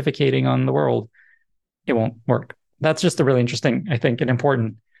and pontificating on the world, it won't work. That's just a really interesting, I think, an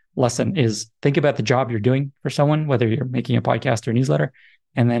important lesson is think about the job you're doing for someone, whether you're making a podcast or newsletter,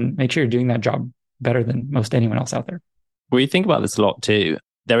 and then make sure you're doing that job better than most anyone else out there. We think about this a lot too.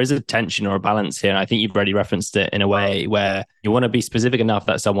 There is a tension or a balance here. And I think you've already referenced it in a way where you want to be specific enough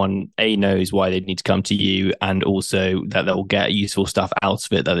that someone A knows why they need to come to you and also that they'll get useful stuff out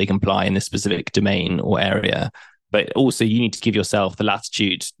of it that they can apply in this specific domain or area. But also you need to give yourself the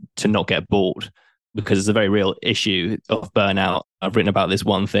latitude to not get bored because it's a very real issue of burnout. I've written about this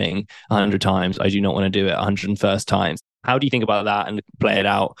one thing 100 times. I do not want to do it 101st times. How do you think about that and play it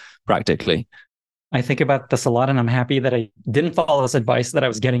out practically? I think about this a lot, and I'm happy that I didn't follow this advice that I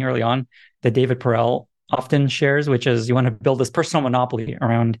was getting early on that David Perel often shares, which is you want to build this personal monopoly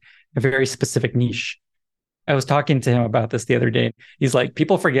around a very specific niche. I was talking to him about this the other day. He's like,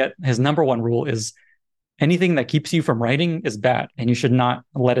 people forget his number one rule is anything that keeps you from writing is bad, and you should not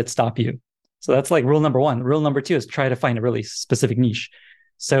let it stop you. So that's like rule number one. Rule number two is try to find a really specific niche.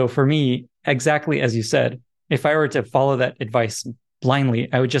 So for me, exactly as you said, if I were to follow that advice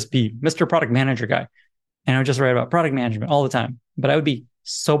blindly, I would just be Mr. Product Manager guy. And I would just write about product management all the time. But I would be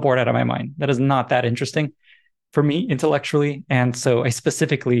so bored out of my mind. That is not that interesting for me intellectually. And so I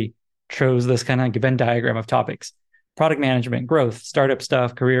specifically chose this kind of Venn diagram of topics. Product management, growth, startup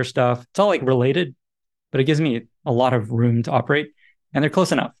stuff, career stuff. It's all like related, but it gives me a lot of room to operate. And they're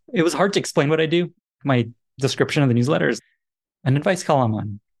close enough. It was hard to explain what I do. My description of the newsletter is an advice column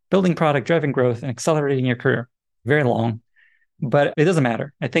on building product, driving growth, and accelerating your career. Very long. But it doesn't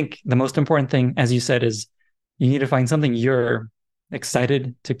matter. I think the most important thing, as you said, is you need to find something you're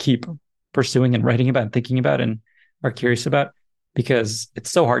excited to keep pursuing and writing about and thinking about and are curious about, because it's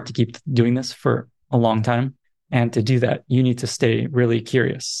so hard to keep doing this for a long time. And to do that, you need to stay really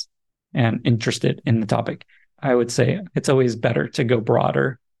curious and interested in the topic. I would say it's always better to go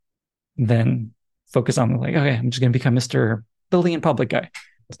broader than focus on like, okay, I'm just going to become Mr. Building in Public guy.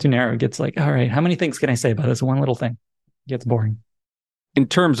 It's too narrow. It gets like, all right, how many things can I say about this one little thing? It gets boring. In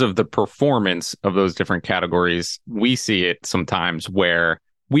terms of the performance of those different categories, we see it sometimes where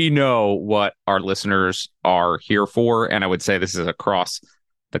we know what our listeners are here for. And I would say this is across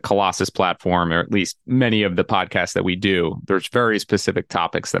the Colossus platform, or at least many of the podcasts that we do. There's very specific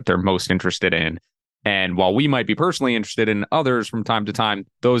topics that they're most interested in. And while we might be personally interested in others from time to time,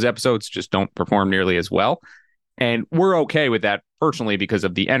 those episodes just don't perform nearly as well. And we're okay with that personally because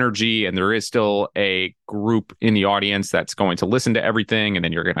of the energy. And there is still a group in the audience that's going to listen to everything. And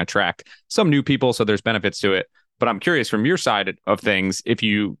then you're going to attract some new people. So there's benefits to it. But I'm curious from your side of things, if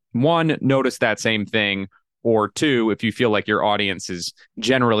you, one, notice that same thing, or two, if you feel like your audience is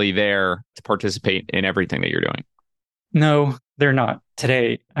generally there to participate in everything that you're doing. No, they're not.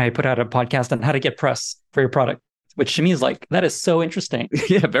 Today, I put out a podcast on how to get press for your product, which to me is like, that is so interesting.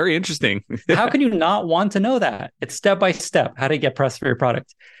 Yeah, very interesting. How can you not want to know that? It's step by step how to get press for your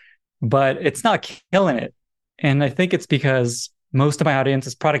product, but it's not killing it. And I think it's because most of my audience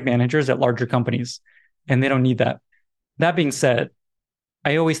is product managers at larger companies, and they don't need that. That being said,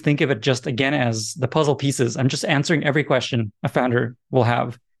 I always think of it just again as the puzzle pieces. I'm just answering every question a founder will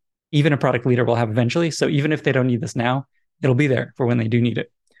have, even a product leader will have eventually. So even if they don't need this now, it'll be there for when they do need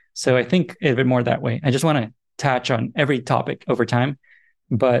it. So I think a bit more that way. I just want to touch on every topic over time.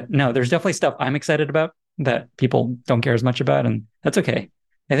 But no, there's definitely stuff I'm excited about that people don't care as much about. And that's okay.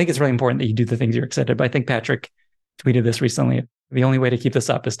 I think it's really important that you do the things you're excited about. I think Patrick tweeted this recently. The only way to keep this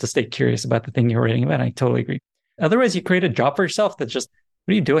up is to stay curious about the thing you're writing about. I totally agree. Otherwise, you create a job for yourself that's just,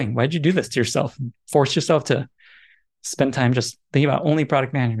 what are you doing? Why'd you do this to yourself? Force yourself to spend time just thinking about only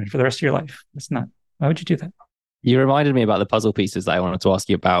product management for the rest of your life. Why would you do that? You reminded me about the puzzle pieces that I wanted to ask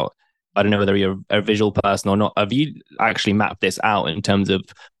you about. I don't know whether you're a visual person or not. Have you actually mapped this out in terms of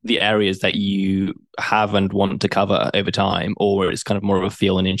the areas that you have and want to cover over time, or it's kind of more of a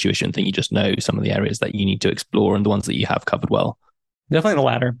feel and intuition thing? You just know some of the areas that you need to explore and the ones that you have covered well. Definitely the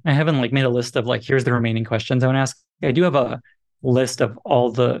latter. I haven't made a list of here's the remaining questions I want to ask. I do have a list of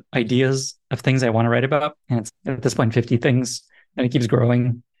all the ideas of things I want to write about. And it's at this point 50 things, and it keeps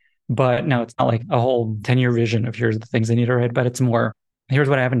growing. But no, it's not like a whole 10-year vision of here's the things I need to write about. It's more, here's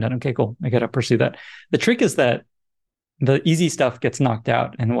what I haven't done. Okay, cool. I got to pursue that. The trick is that the easy stuff gets knocked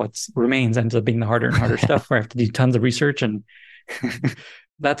out, and what remains ends up being the harder and harder stuff where I have to do tons of research, and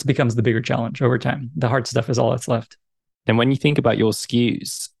that becomes the bigger challenge over time. The hard stuff is all that's left. And when you think about your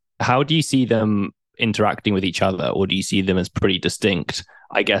SKUs, how do you see them interacting with each other, or do you see them as pretty distinct?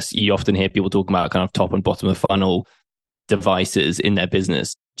 I guess you often hear people talking about kind of top and bottom of funnel devices in their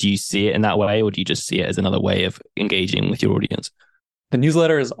business. Do you see it in that way, or do you just see it as another way of engaging with your audience? The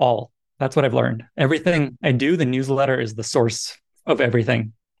newsletter is all. That's what I've learned. Everything I do, the newsletter is the source of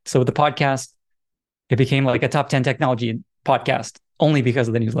everything. So with the podcast, it became like a top 10 technology podcast only because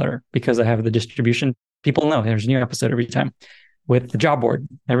of the newsletter, because I have the distribution. People know there's a new episode every time. With the job board,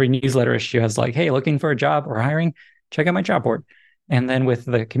 every newsletter issue has hey, looking for a job or hiring, check out my job board. And then with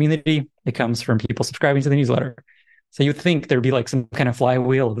the community, it comes from people subscribing to the newsletter. So you'd think there'd be some kind of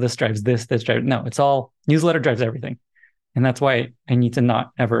flywheel of this drives this drives. No, it's all newsletter drives everything. And that's why I need to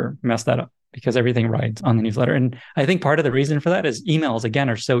not ever mess that up, because everything rides on the newsletter. And I think part of the reason for that is emails, again,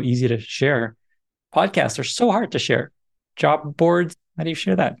 are so easy to share. Podcasts are so hard to share. Job boards, how do you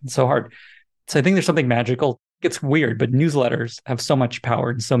share that? It's so hard. So I think there's something magical. It's weird, but newsletters have so much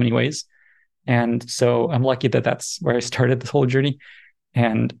power in so many ways. And so I'm lucky that that's where I started this whole journey.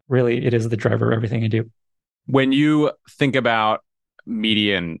 And really, it is the driver of everything I do. When you think about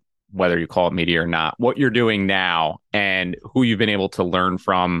media, and whether you call it media or not, what you're doing now and who you've been able to learn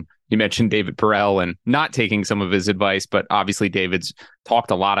from, you mentioned David Perel and not taking some of his advice, but obviously David's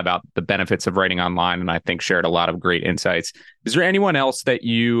talked a lot about the benefits of writing online, and I think shared a lot of great insights. Is there anyone else that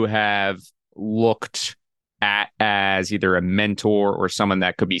you have looked at as either a mentor or someone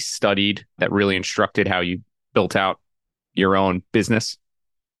that could be studied that really instructed how you built out your own business?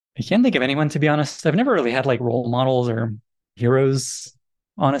 I can't think of anyone, to be honest. I've never really had role models or heroes,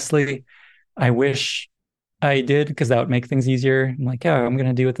 honestly. I wish I did, because that would make things easier. I'm I'm going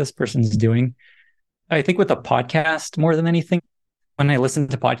to do what this person's doing. I think with a podcast, more than anything, when I listen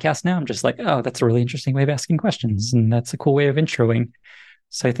to podcasts now, I'm just oh, that's a really interesting way of asking questions. And that's a cool way of introing.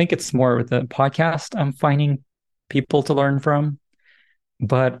 So I think it's more with the podcast, I'm finding people to learn from.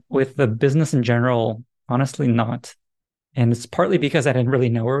 But with the business in general, honestly, not. And it's partly because I didn't really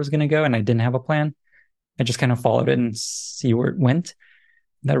know where it was going to go, and I didn't have a plan. I just kind of followed it and see where it went.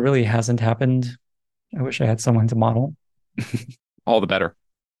 That really hasn't happened. I wish I had someone to model. All the better.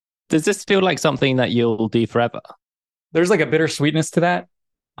 Does this feel like something that you'll do forever? There's a bittersweetness to that.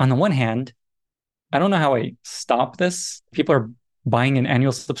 On the one hand, I don't know how I stop this. People are buying an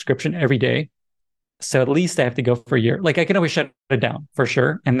annual subscription every day. So at least I have to go for a year. I can always shut it down for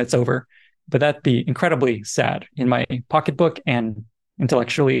sure, and it's over. But that'd be incredibly sad in my pocketbook and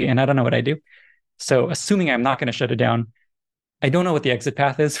intellectually, and I don't know what I do. So assuming I'm not going to shut it down, I don't know what the exit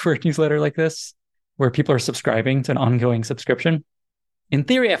path is for a newsletter like this, where people are subscribing to an ongoing subscription. In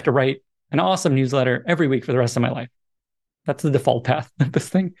theory, I have to write an awesome newsletter every week for the rest of my life. That's the default path of this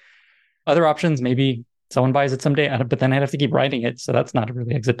thing. Other options, maybe someone buys it someday, but then I'd have to keep writing it. So that's not a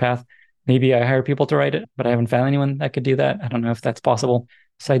really exit path. Maybe I hire people to write it, but I haven't found anyone that could do that. I don't know if that's possible.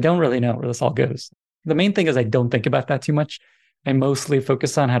 So I don't really know where this all goes. The main thing is I don't think about that too much. I mostly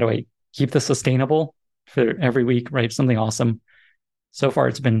focus on how do I keep this sustainable for every week, write something awesome. So far,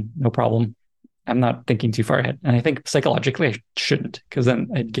 it's been no problem. I'm not thinking too far ahead. And I think psychologically I shouldn't, because then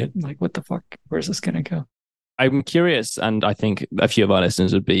I'd get what the fuck? Where's this going to go? I'm curious, and I think a few of our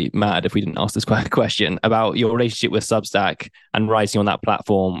listeners would be mad if we didn't ask this question about your relationship with Substack and writing on that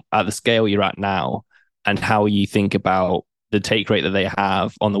platform at the scale you're at now, and how you think about the take rate that they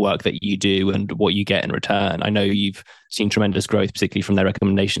have on the work that you do and what you get in return. I know you've seen tremendous growth, particularly from their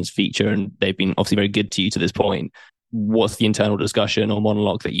recommendations feature, and they've been obviously very good to you to this point. What's the internal discussion or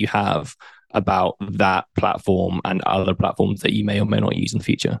monologue that you have about that platform and other platforms that you may or may not use in the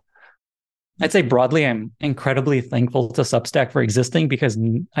future? I'd say broadly, I'm incredibly thankful to Substack for existing, because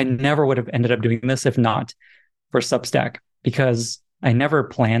I never would have ended up doing this if not for Substack, because I never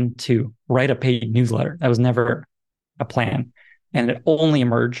planned to write a paid newsletter. That was never a plan. And it only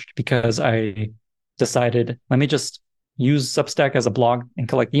emerged because I decided, let me just use Substack as a blog and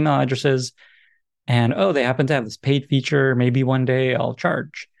collect email addresses. And oh, they happen to have this paid feature. Maybe one day I'll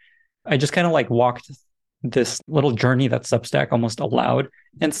charge. I just kind of like walked this little journey that Substack almost allowed.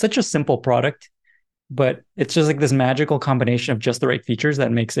 And such a simple product, but it's just like this magical combination of just the right features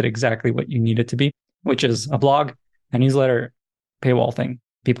that makes it exactly what you need it to be, which is a blog, a newsletter, paywall thing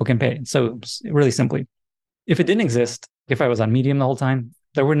people can pay. So really simply, if it didn't exist, if I was on Medium the whole time,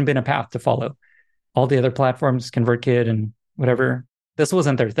 there wouldn't have been a path to follow. All the other platforms, ConvertKit and whatever, this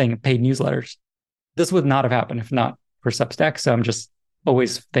wasn't their thing, paid newsletters. This would not have happened if not for Substack. So I'm just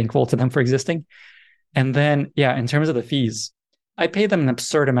always thankful to them for existing. And then, yeah, in terms of the fees, I pay them an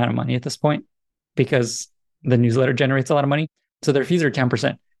absurd amount of money at this point because the newsletter generates a lot of money. So their fees are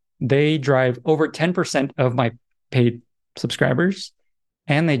 10%. They drive over 10% of my paid subscribers,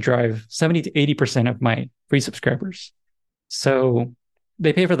 and they drive 70 to 80% of my free subscribers. So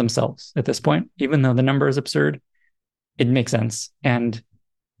they pay for themselves at this point, even though the number is absurd. It makes sense. And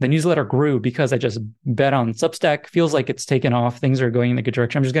the newsletter grew because I just bet on Substack. Feels like it's taken off. Things are going in the good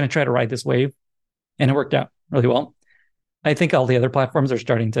direction. I'm just going to try to ride this wave. And it worked out really well. I think all the other platforms are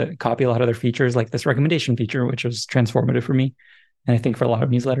starting to copy a lot of their features, like this recommendation feature, which was transformative for me. And I think for a lot of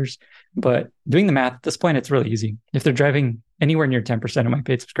newsletters. But doing the math at this point, it's really easy. If they're driving anywhere near 10% of my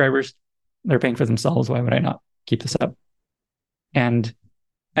paid subscribers, they're paying for themselves. Why would I not keep this up? And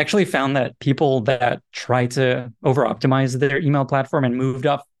actually found that people that try to over-optimize their email platform and moved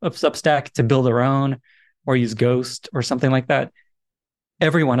off of Substack to build their own or use Ghost or something like that,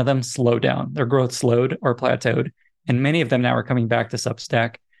 every one of them slowed down. Their growth slowed or plateaued. And many of them now are coming back to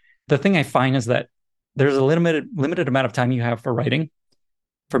Substack. The thing I find is that there's a limited amount of time you have for writing,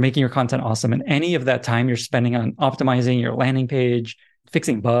 for making your content awesome. And any of that time you're spending on optimizing your landing page,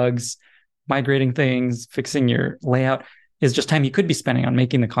 fixing bugs, migrating things, fixing your layout is just time you could be spending on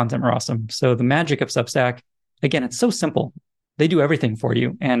making the content more awesome. So the magic of Substack, again, it's so simple. They do everything for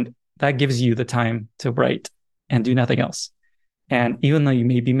you. And that gives you the time to write and do nothing else. And even though you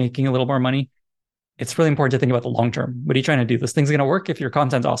may be making a little more money, it's really important to think about the long term. What are you trying to do? This thing's going to work if your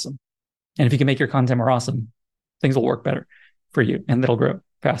content's awesome. And if you can make your content more awesome, things will work better for you and it'll grow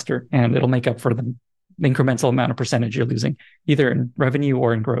faster and it'll make up for the incremental amount of percentage you're losing, either in revenue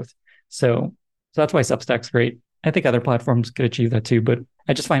or in growth. So that's why Substack's great. I think other platforms could achieve that too, but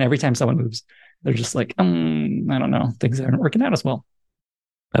I just find every time someone moves, they're just like, I don't know, things aren't working out as well.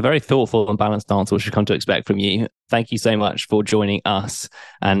 A very thoughtful and balanced answer, which we've come to expect from you. Thank you so much for joining us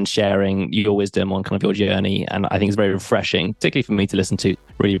and sharing your wisdom on kind of your journey. And I think it's very refreshing, particularly for me to listen to.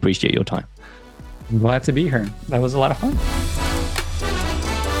 Really appreciate your time. I'm glad to be here. That was a lot of fun.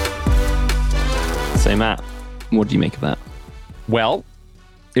 So Matt, what do you make of that? Well,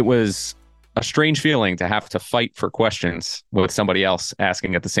 it was a strange feeling to have to fight for questions with somebody else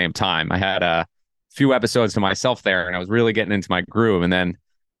asking at the same time. I had a few episodes to myself there and I was really getting into my groove, and then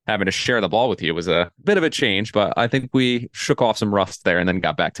having to share the ball with you was a bit of a change, but I think we shook off some rust there and then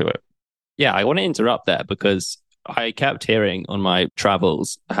got back to it. Yeah, I want to interrupt there because I kept hearing on my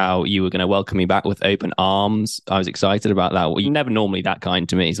travels how you were going to welcome me back with open arms. I was excited about that. Well, you're never normally that kind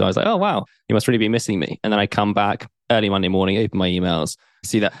to me. So I was like, oh, wow, you must really be missing me. And then I come back early Monday morning, open my emails,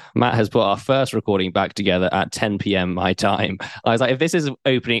 see that Matt has put our first recording back together at 10 p.m. my time. I was like, if this is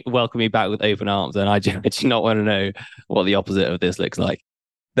welcoming me back with open arms, then I do not want to know what the opposite of this looks like.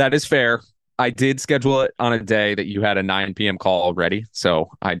 That is fair. I did schedule it on a day that you had a 9 p.m. call already. So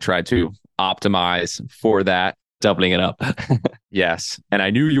I tried to optimize for that. Doubling it up. Yes. And I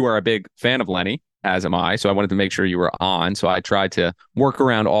knew you were a big fan of Lenny, as am I. So I wanted to make sure you were on. So I tried to work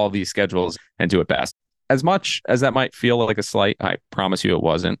around all these schedules and do it best. As much as that might feel like a slight, I promise you it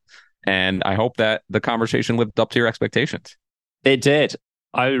wasn't. And I hope that the conversation lived up to your expectations. It did.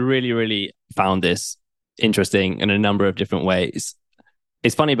 I really, really found this interesting in a number of different ways.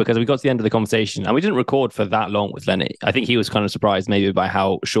 It's funny because we got to the end of the conversation and we didn't record for that long with Lenny. I think he was kind of surprised maybe by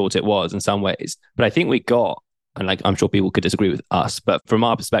how short it was in some ways. But I think we got, and like I'm sure people could disagree with us, but from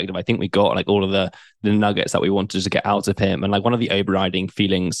our perspective, I think we got like all of the nuggets that we wanted to get out of him. And like one of the overriding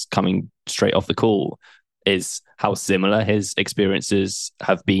feelings coming straight off the call is how similar his experiences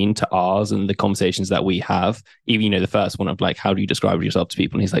have been to ours and the conversations that we have. Even, the first one of like, how do you describe yourself to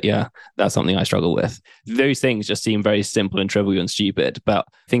people? And he's like, yeah, that's something I struggle with. Those things just seem very simple and trivial and stupid. But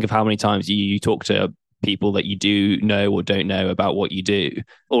think of how many times you talk to people that you do know or don't know about what you do.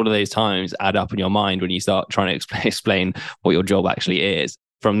 All of those times add up in your mind when you start trying to explain what your job actually is.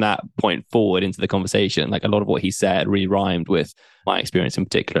 From that point forward into the conversation, like a lot of what he said really rhymed with my experience in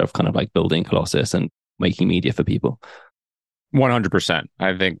particular of kind of like building Colossus and making media for people. 100%.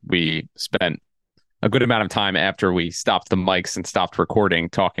 I think we spent a good amount of time after we stopped the mics and stopped recording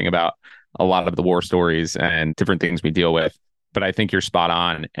talking about a lot of the war stories and different things we deal with. But I think you're spot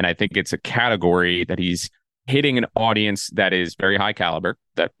on. And I think it's a category that he's hitting an audience that is very high caliber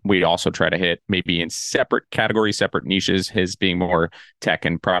that we also try to hit, maybe in separate categories, separate niches, his being more tech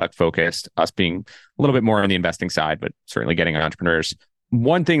and product focused, us being a little bit more on the investing side, but certainly getting entrepreneurs.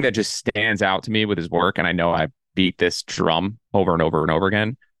 One thing that just stands out to me with his work, and I know I beat this drum over and over and over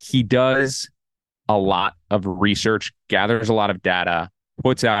again, he does a lot of research, gathers a lot of data,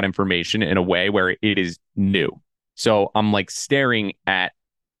 puts out information in a way where it is new. So I'm like staring at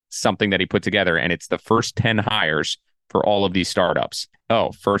something that he put together, and it's the first 10 hires for all of these startups.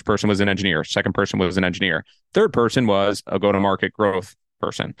 Oh, first person was an engineer. Second person was an engineer. Third person was a go-to-market growth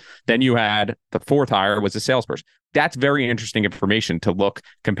person. Then you had the fourth hire was a salesperson. That's very interesting information to look,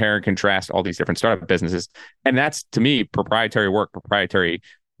 compare, and contrast all these different startup businesses. And that's, to me, proprietary work, proprietary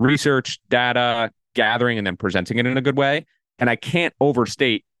research, data, gathering, and then presenting it in a good way. And I can't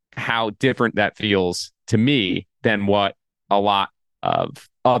overstate how different that feels to me than what a lot of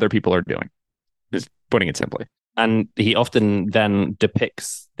other people are doing, just putting it simply. And he often then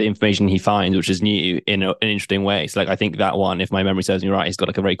depicts the information he finds, which is new, in an interesting way. So like, I think that one, if my memory serves me right, he's got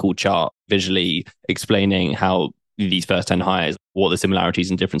like a very cool chart visually explaining how these first 10 hires, what the similarities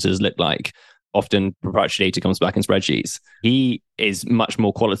and differences look like. Often proprietary data comes back in spreadsheets. He is much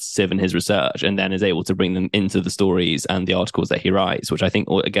more qualitative in his research and then is able to bring them into the stories and the articles that he writes, which I think,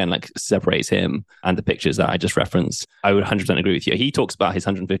 again, like separates him and the pictures that I just referenced. I would 100% agree with you. He talks about his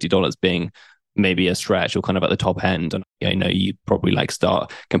 $150 being maybe a stretch or kind of at the top end. And I know you probably like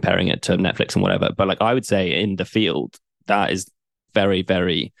start comparing it to Netflix and whatever, but like I would say in the field, that is very,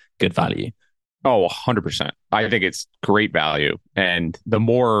 very good value. Oh, 100%. I think it's great value. And the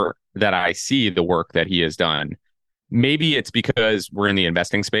more that I see the work that he has done, maybe it's because we're in the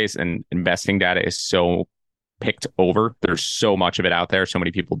investing space and investing data is so picked over. There's so much of it out there, so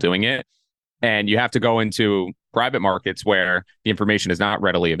many people doing it. And you have to go into private markets where the information is not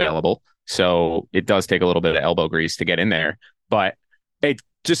readily available. So it does take a little bit of elbow grease to get in there. But it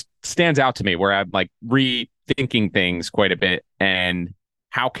just stands out to me where I'm like rethinking things quite a bit. And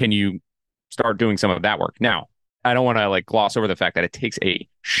how can you start doing some of that work? Now, I don't want to like gloss over the fact that it takes a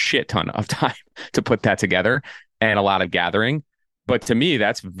shit ton of time to put that together and a lot of gathering. But to me,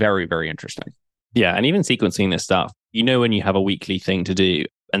 that's very, very interesting. Yeah. And even sequencing this stuff, you know, when you have a weekly thing to do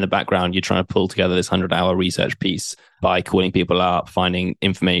in the background, you're trying to pull together this 100-hour research piece by calling people up, finding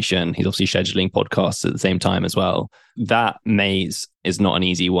information. He's obviously scheduling podcasts at the same time as well. That maze is not an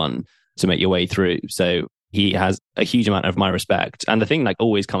easy one to make your way through. So he has a huge amount of my respect. And the thing like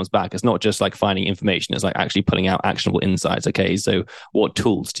always comes back, it's not just like finding information, it's like actually pulling out actionable insights. Okay, so what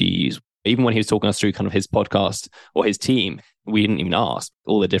tools do you use? Even when he was talking us through kind of his podcast or his team, we didn't even ask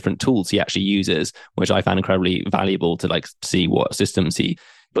all the different tools he actually uses, which I found incredibly valuable to like see what systems he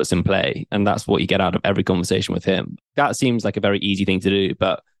puts in play. And that's what you get out of every conversation with him. That seems like a very easy thing to do,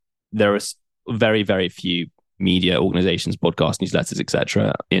 but there are very, very few media organizations, podcasts, newsletters,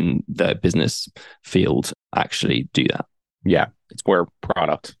 etc., in the business field actually do that. Yeah, it's where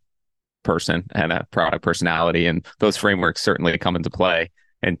product person and a product personality and those frameworks certainly come into play,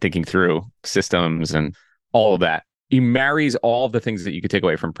 and thinking through systems and all of that. He marries all of the things that you could take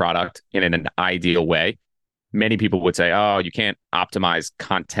away from product in an ideal way. Many people would say, oh, you can't optimize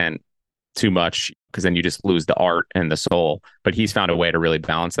content too much because then you just lose the art and the soul. But he's found a way to really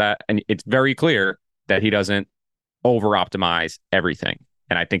balance that. And it's very clear that he doesn't over optimize everything.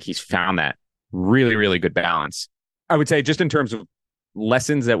 And I think he's found that really, really good balance. I would say just in terms of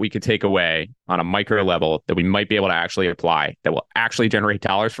lessons that we could take away on a micro level that we might be able to actually apply that will actually generate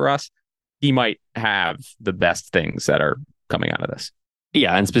dollars for us, he might have the best things that are coming out of this.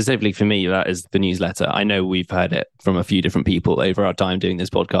 Yeah, and specifically for me, that is the newsletter. I know we've heard it from a few different people over our time doing this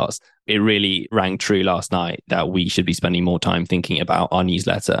podcast. It really rang true last night that we should be spending more time thinking about our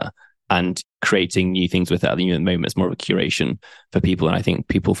newsletter and creating new things with it. I think at the moment it's more of a curation for people. And I think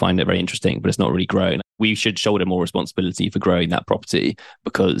people find it very interesting, but it's not really grown. We should shoulder more responsibility for growing that property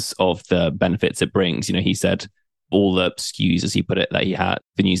because of the benefits it brings. You know, he said all the SKUs, as he put it, that he had,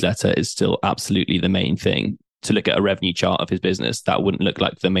 the newsletter is still absolutely the main thing. To look at a revenue chart of his business, that wouldn't look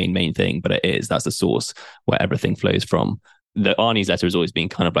like the main thing, but it is. That's the source where everything flows from. Our newsletter has always been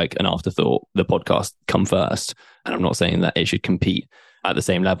kind of like an afterthought. The podcast come first. And I'm not saying that it should compete at the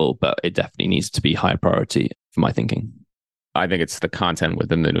same level, but it definitely needs to be high priority for my thinking. I think it's the content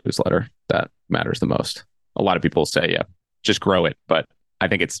within the newsletter that matters the most. A lot of people say, yeah, just grow it. But I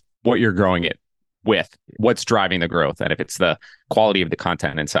think it's what you're growing it with, what's driving the growth. And if it's the quality of the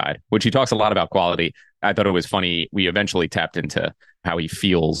content inside, which he talks a lot about quality, I thought it was funny. We eventually tapped into how he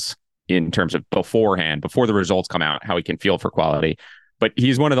feels in terms of beforehand, before the results come out, how he can feel for quality. But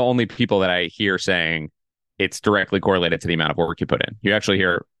he's one of the only people that I hear saying it's directly correlated to the amount of work you put in. You actually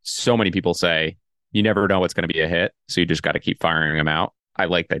hear so many people say, you never know what's going to be a hit, so you just got to keep firing them out. I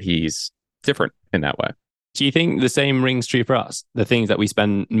like that he's different in that way. Do you think the same rings true for us? The things that we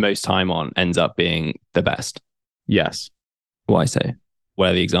spend most time on ends up being the best? Yes. Why so? What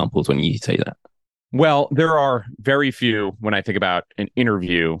are the examples when you say that? Well, there are very few when I think about an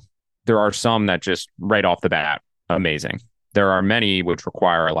interview. There are some that just right off the bat, amazing. There are many which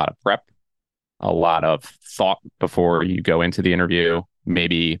require a lot of prep, a lot of thought before you go into the interview,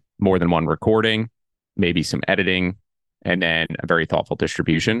 maybe more than one recording, maybe some editing, and then a very thoughtful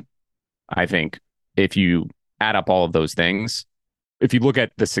distribution. I think if you add up all of those things, if you look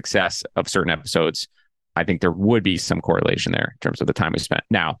at the success of certain episodes, I think there would be some correlation there in terms of the time we spent.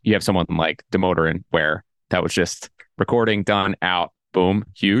 Now, you have someone like Demoterin where that was just recording, done, out, boom,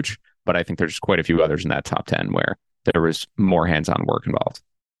 huge. But I think there's quite a few others in that top 10 where there was more hands-on work involved.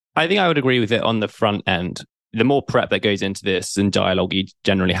 I think I would agree with it on the front end. The more prep that goes into this and dialogue you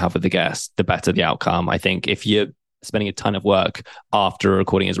generally have with the guest, the better the outcome. I think if you're spending a ton of work after a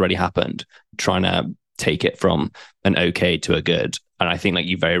recording has already happened, trying to take it from an okay to a good, and I think like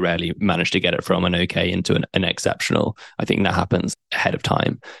you very rarely manage to get it from an okay into an exceptional. I think that happens ahead of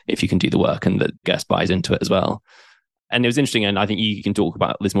time if you can do the work and the guest buys into it as well. And it was interesting, and I think you can talk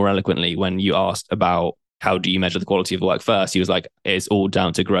about this more eloquently when you asked about how do you measure the quality of the work first? He was like, it's all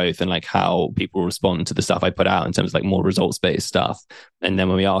down to growth and like how people respond to the stuff I put out in terms of like more results-based stuff. And then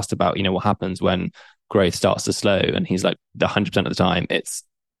when we asked about, what happens when growth starts to slow, and he's like, the 100% of the time, it's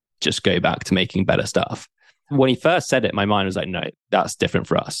just go back to making better stuff. When he first said it, my mind was like, no, that's different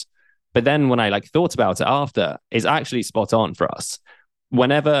for us. But then when I like thought about it after, it's actually spot on for us.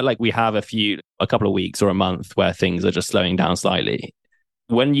 Whenever like we have a couple of weeks or a month where things are just slowing down slightly,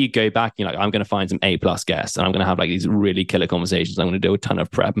 when you go back, you're like, I'm going to find some A+ guests and I'm going to have like these really killer conversations. I'm going to do a ton of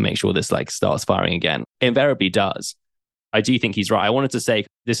prep and make sure this like starts firing again. It invariably does. I do think he's right. I wanted to say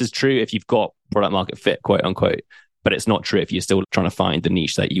this is true if you've got product market fit, quote unquote, but it's not true if you're still trying to find the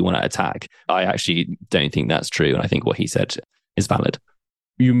niche that you want to attack. I actually don't think that's true. And I think what he said is valid.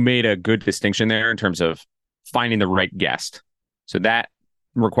 You made a good distinction there in terms of finding the right guest. So that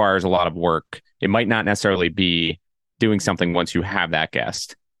requires a lot of work. It might not necessarily be doing something once you have that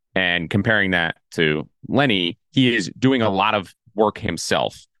guest. And comparing that to Lenny, he is doing a lot of work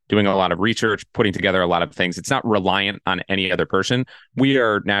himself, doing a lot of research, putting together a lot of things. It's not reliant on any other person. We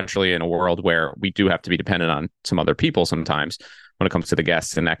are naturally in a world where we do have to be dependent on some other people sometimes when it comes to the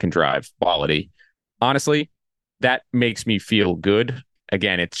guests, and that can drive quality. Honestly, that makes me feel good.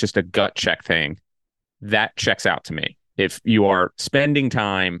 Again, it's just a gut check thing. That checks out to me. If you are spending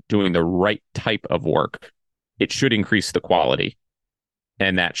time doing the right type of work, it should increase the quality,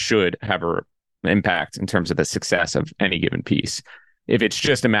 and that should have an impact in terms of the success of any given piece. If it's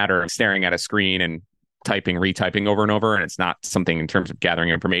just a matter of staring at a screen and typing, retyping over and over, and it's not something in terms of gathering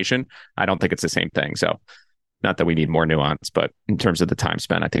information, I don't think it's the same thing. So not that we need more nuance, but in terms of the time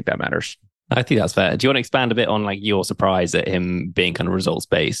spent, I think that matters. I think that's fair. Do you want to expand a bit on like your surprise at him being kind of results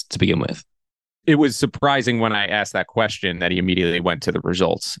based to begin with? It was surprising when I asked that question that he immediately went to the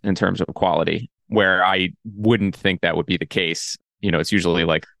results in terms of quality, where I wouldn't think that would be the case. It's usually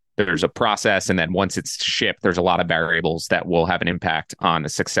like there's a process, and then once it's shipped, there's a lot of variables that will have an impact on the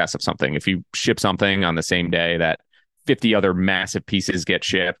success of something. If you ship something on the same day that 50 other massive pieces get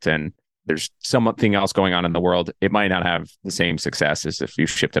shipped and there's something else going on in the world, it might not have the same success as if you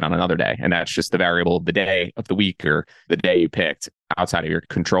shipped it on another day. And that's just the variable of the day, of the week, or the day you picked outside of your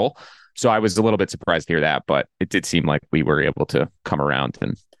control. So I was a little bit surprised to hear that, but it did seem like we were able to come around.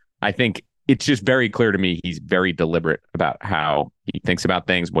 And I think it's just very clear to me he's very deliberate about how he thinks about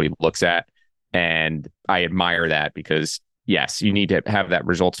things, what he looks at. And I admire that because, yes, you need to have that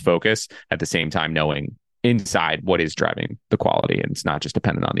results focus at the same time knowing inside what is driving the quality. And it's not just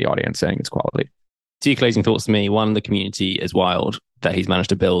dependent on the audience saying it's quality. Two closing thoughts to me. One, the community is wild that he's managed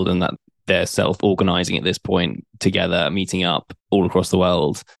to build, and that they're self-organizing at this point together, meeting up all across the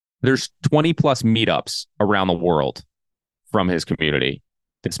world. There's 20 plus meetups around the world from his community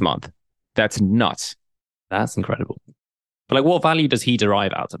this month. That's nuts. That's incredible. But like, what value does he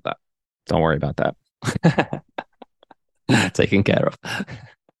derive out of that? Don't worry about that. Taken care of.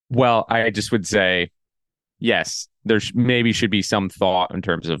 Well, I just would say yes, maybe should be some thought in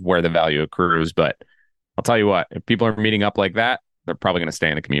terms of where the value accrues. But I'll tell you what, if people are meeting up like that, they're probably going to stay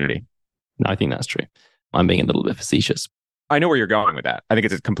in the community. No, I think that's true. I'm being a little bit facetious. I know where you're going with that. I think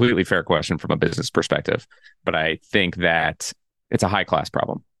it's a completely fair question from a business perspective, but I think that it's a high class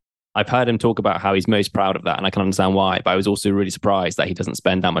problem. I've heard him talk about how he's most proud of that, and I can understand why, but I was also really surprised that he doesn't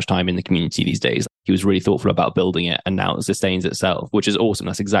spend that much time in the community these days. He was really thoughtful about building it, and now it sustains itself, which is awesome.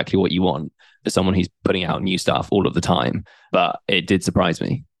 That's exactly what you want for someone who's putting out new stuff all of the time. But it did surprise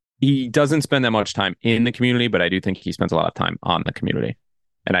me. He doesn't spend that much time in the community, but I do think he spends a lot of time on the community.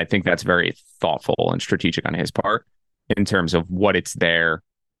 And I think that's very thoughtful and strategic on his part in terms of what it's there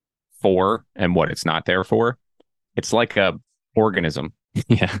for and what it's not there for. It's like a organism.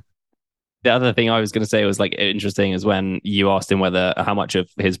 Yeah. The other thing I was going to say was like interesting is when you asked him whether how much of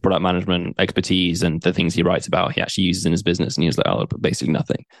his product management expertise and the things he writes about he actually uses in his business, and he was like, oh, basically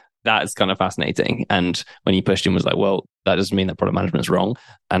nothing. That's kind of fascinating. And when you pushed him, was like, well, that doesn't mean that product management is wrong.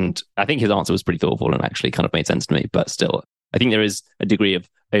 And I think his answer was pretty thoughtful and actually kind of made sense to me. But still, I think there is a degree of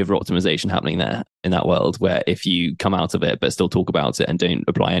over optimization happening there in that world, where if you come out of it but still talk about it and don't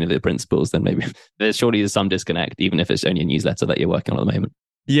apply any of the principles, then maybe there's some disconnect, even if it's only a newsletter that you're working on at the moment.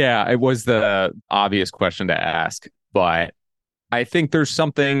 Yeah, it was the obvious question to ask, but I think there's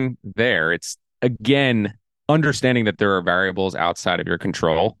something there. It's, again, understanding that there are variables outside of your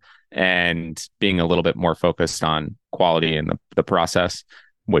control and being a little bit more focused on quality in the process,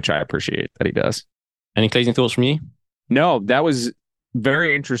 which I appreciate that he does. Any closing thoughts from you? No, that was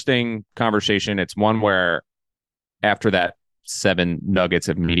very interesting conversation. It's one where after that 7 nuggets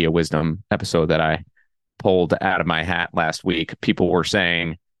of media wisdom episode that I pulled out of my hat last week, people were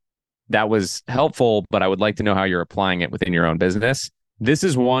saying that was helpful, but I would like to know how you're applying it within your own business. This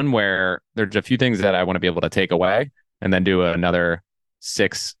is one where there's a few things that I want to be able to take away and then do another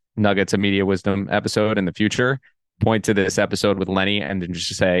 6 nuggets of media wisdom episode in the future. Point to this episode with Lenny and then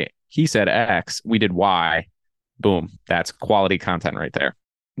just say, he said X, we did Y. Boom. That's quality content right there.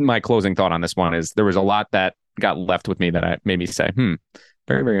 My closing thought on this one is there was a lot that got left with me that made me say,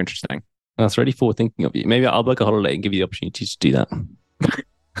 very, very interesting. That's really forward thinking of you. Maybe I'll book a holiday and give you the opportunity to do that.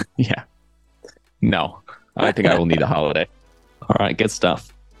 Yeah. No, I think I will need a holiday. All right. Good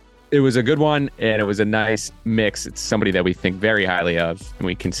stuff. It was a good one, and it was a nice mix. It's somebody that we think very highly of, and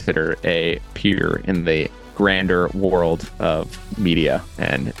we consider a peer in the grander world of media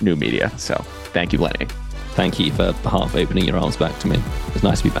and new media. So thank you, Lenny. Thank you for half opening your arms back to me. It's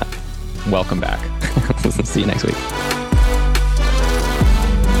nice to be back. Welcome back. See you next week.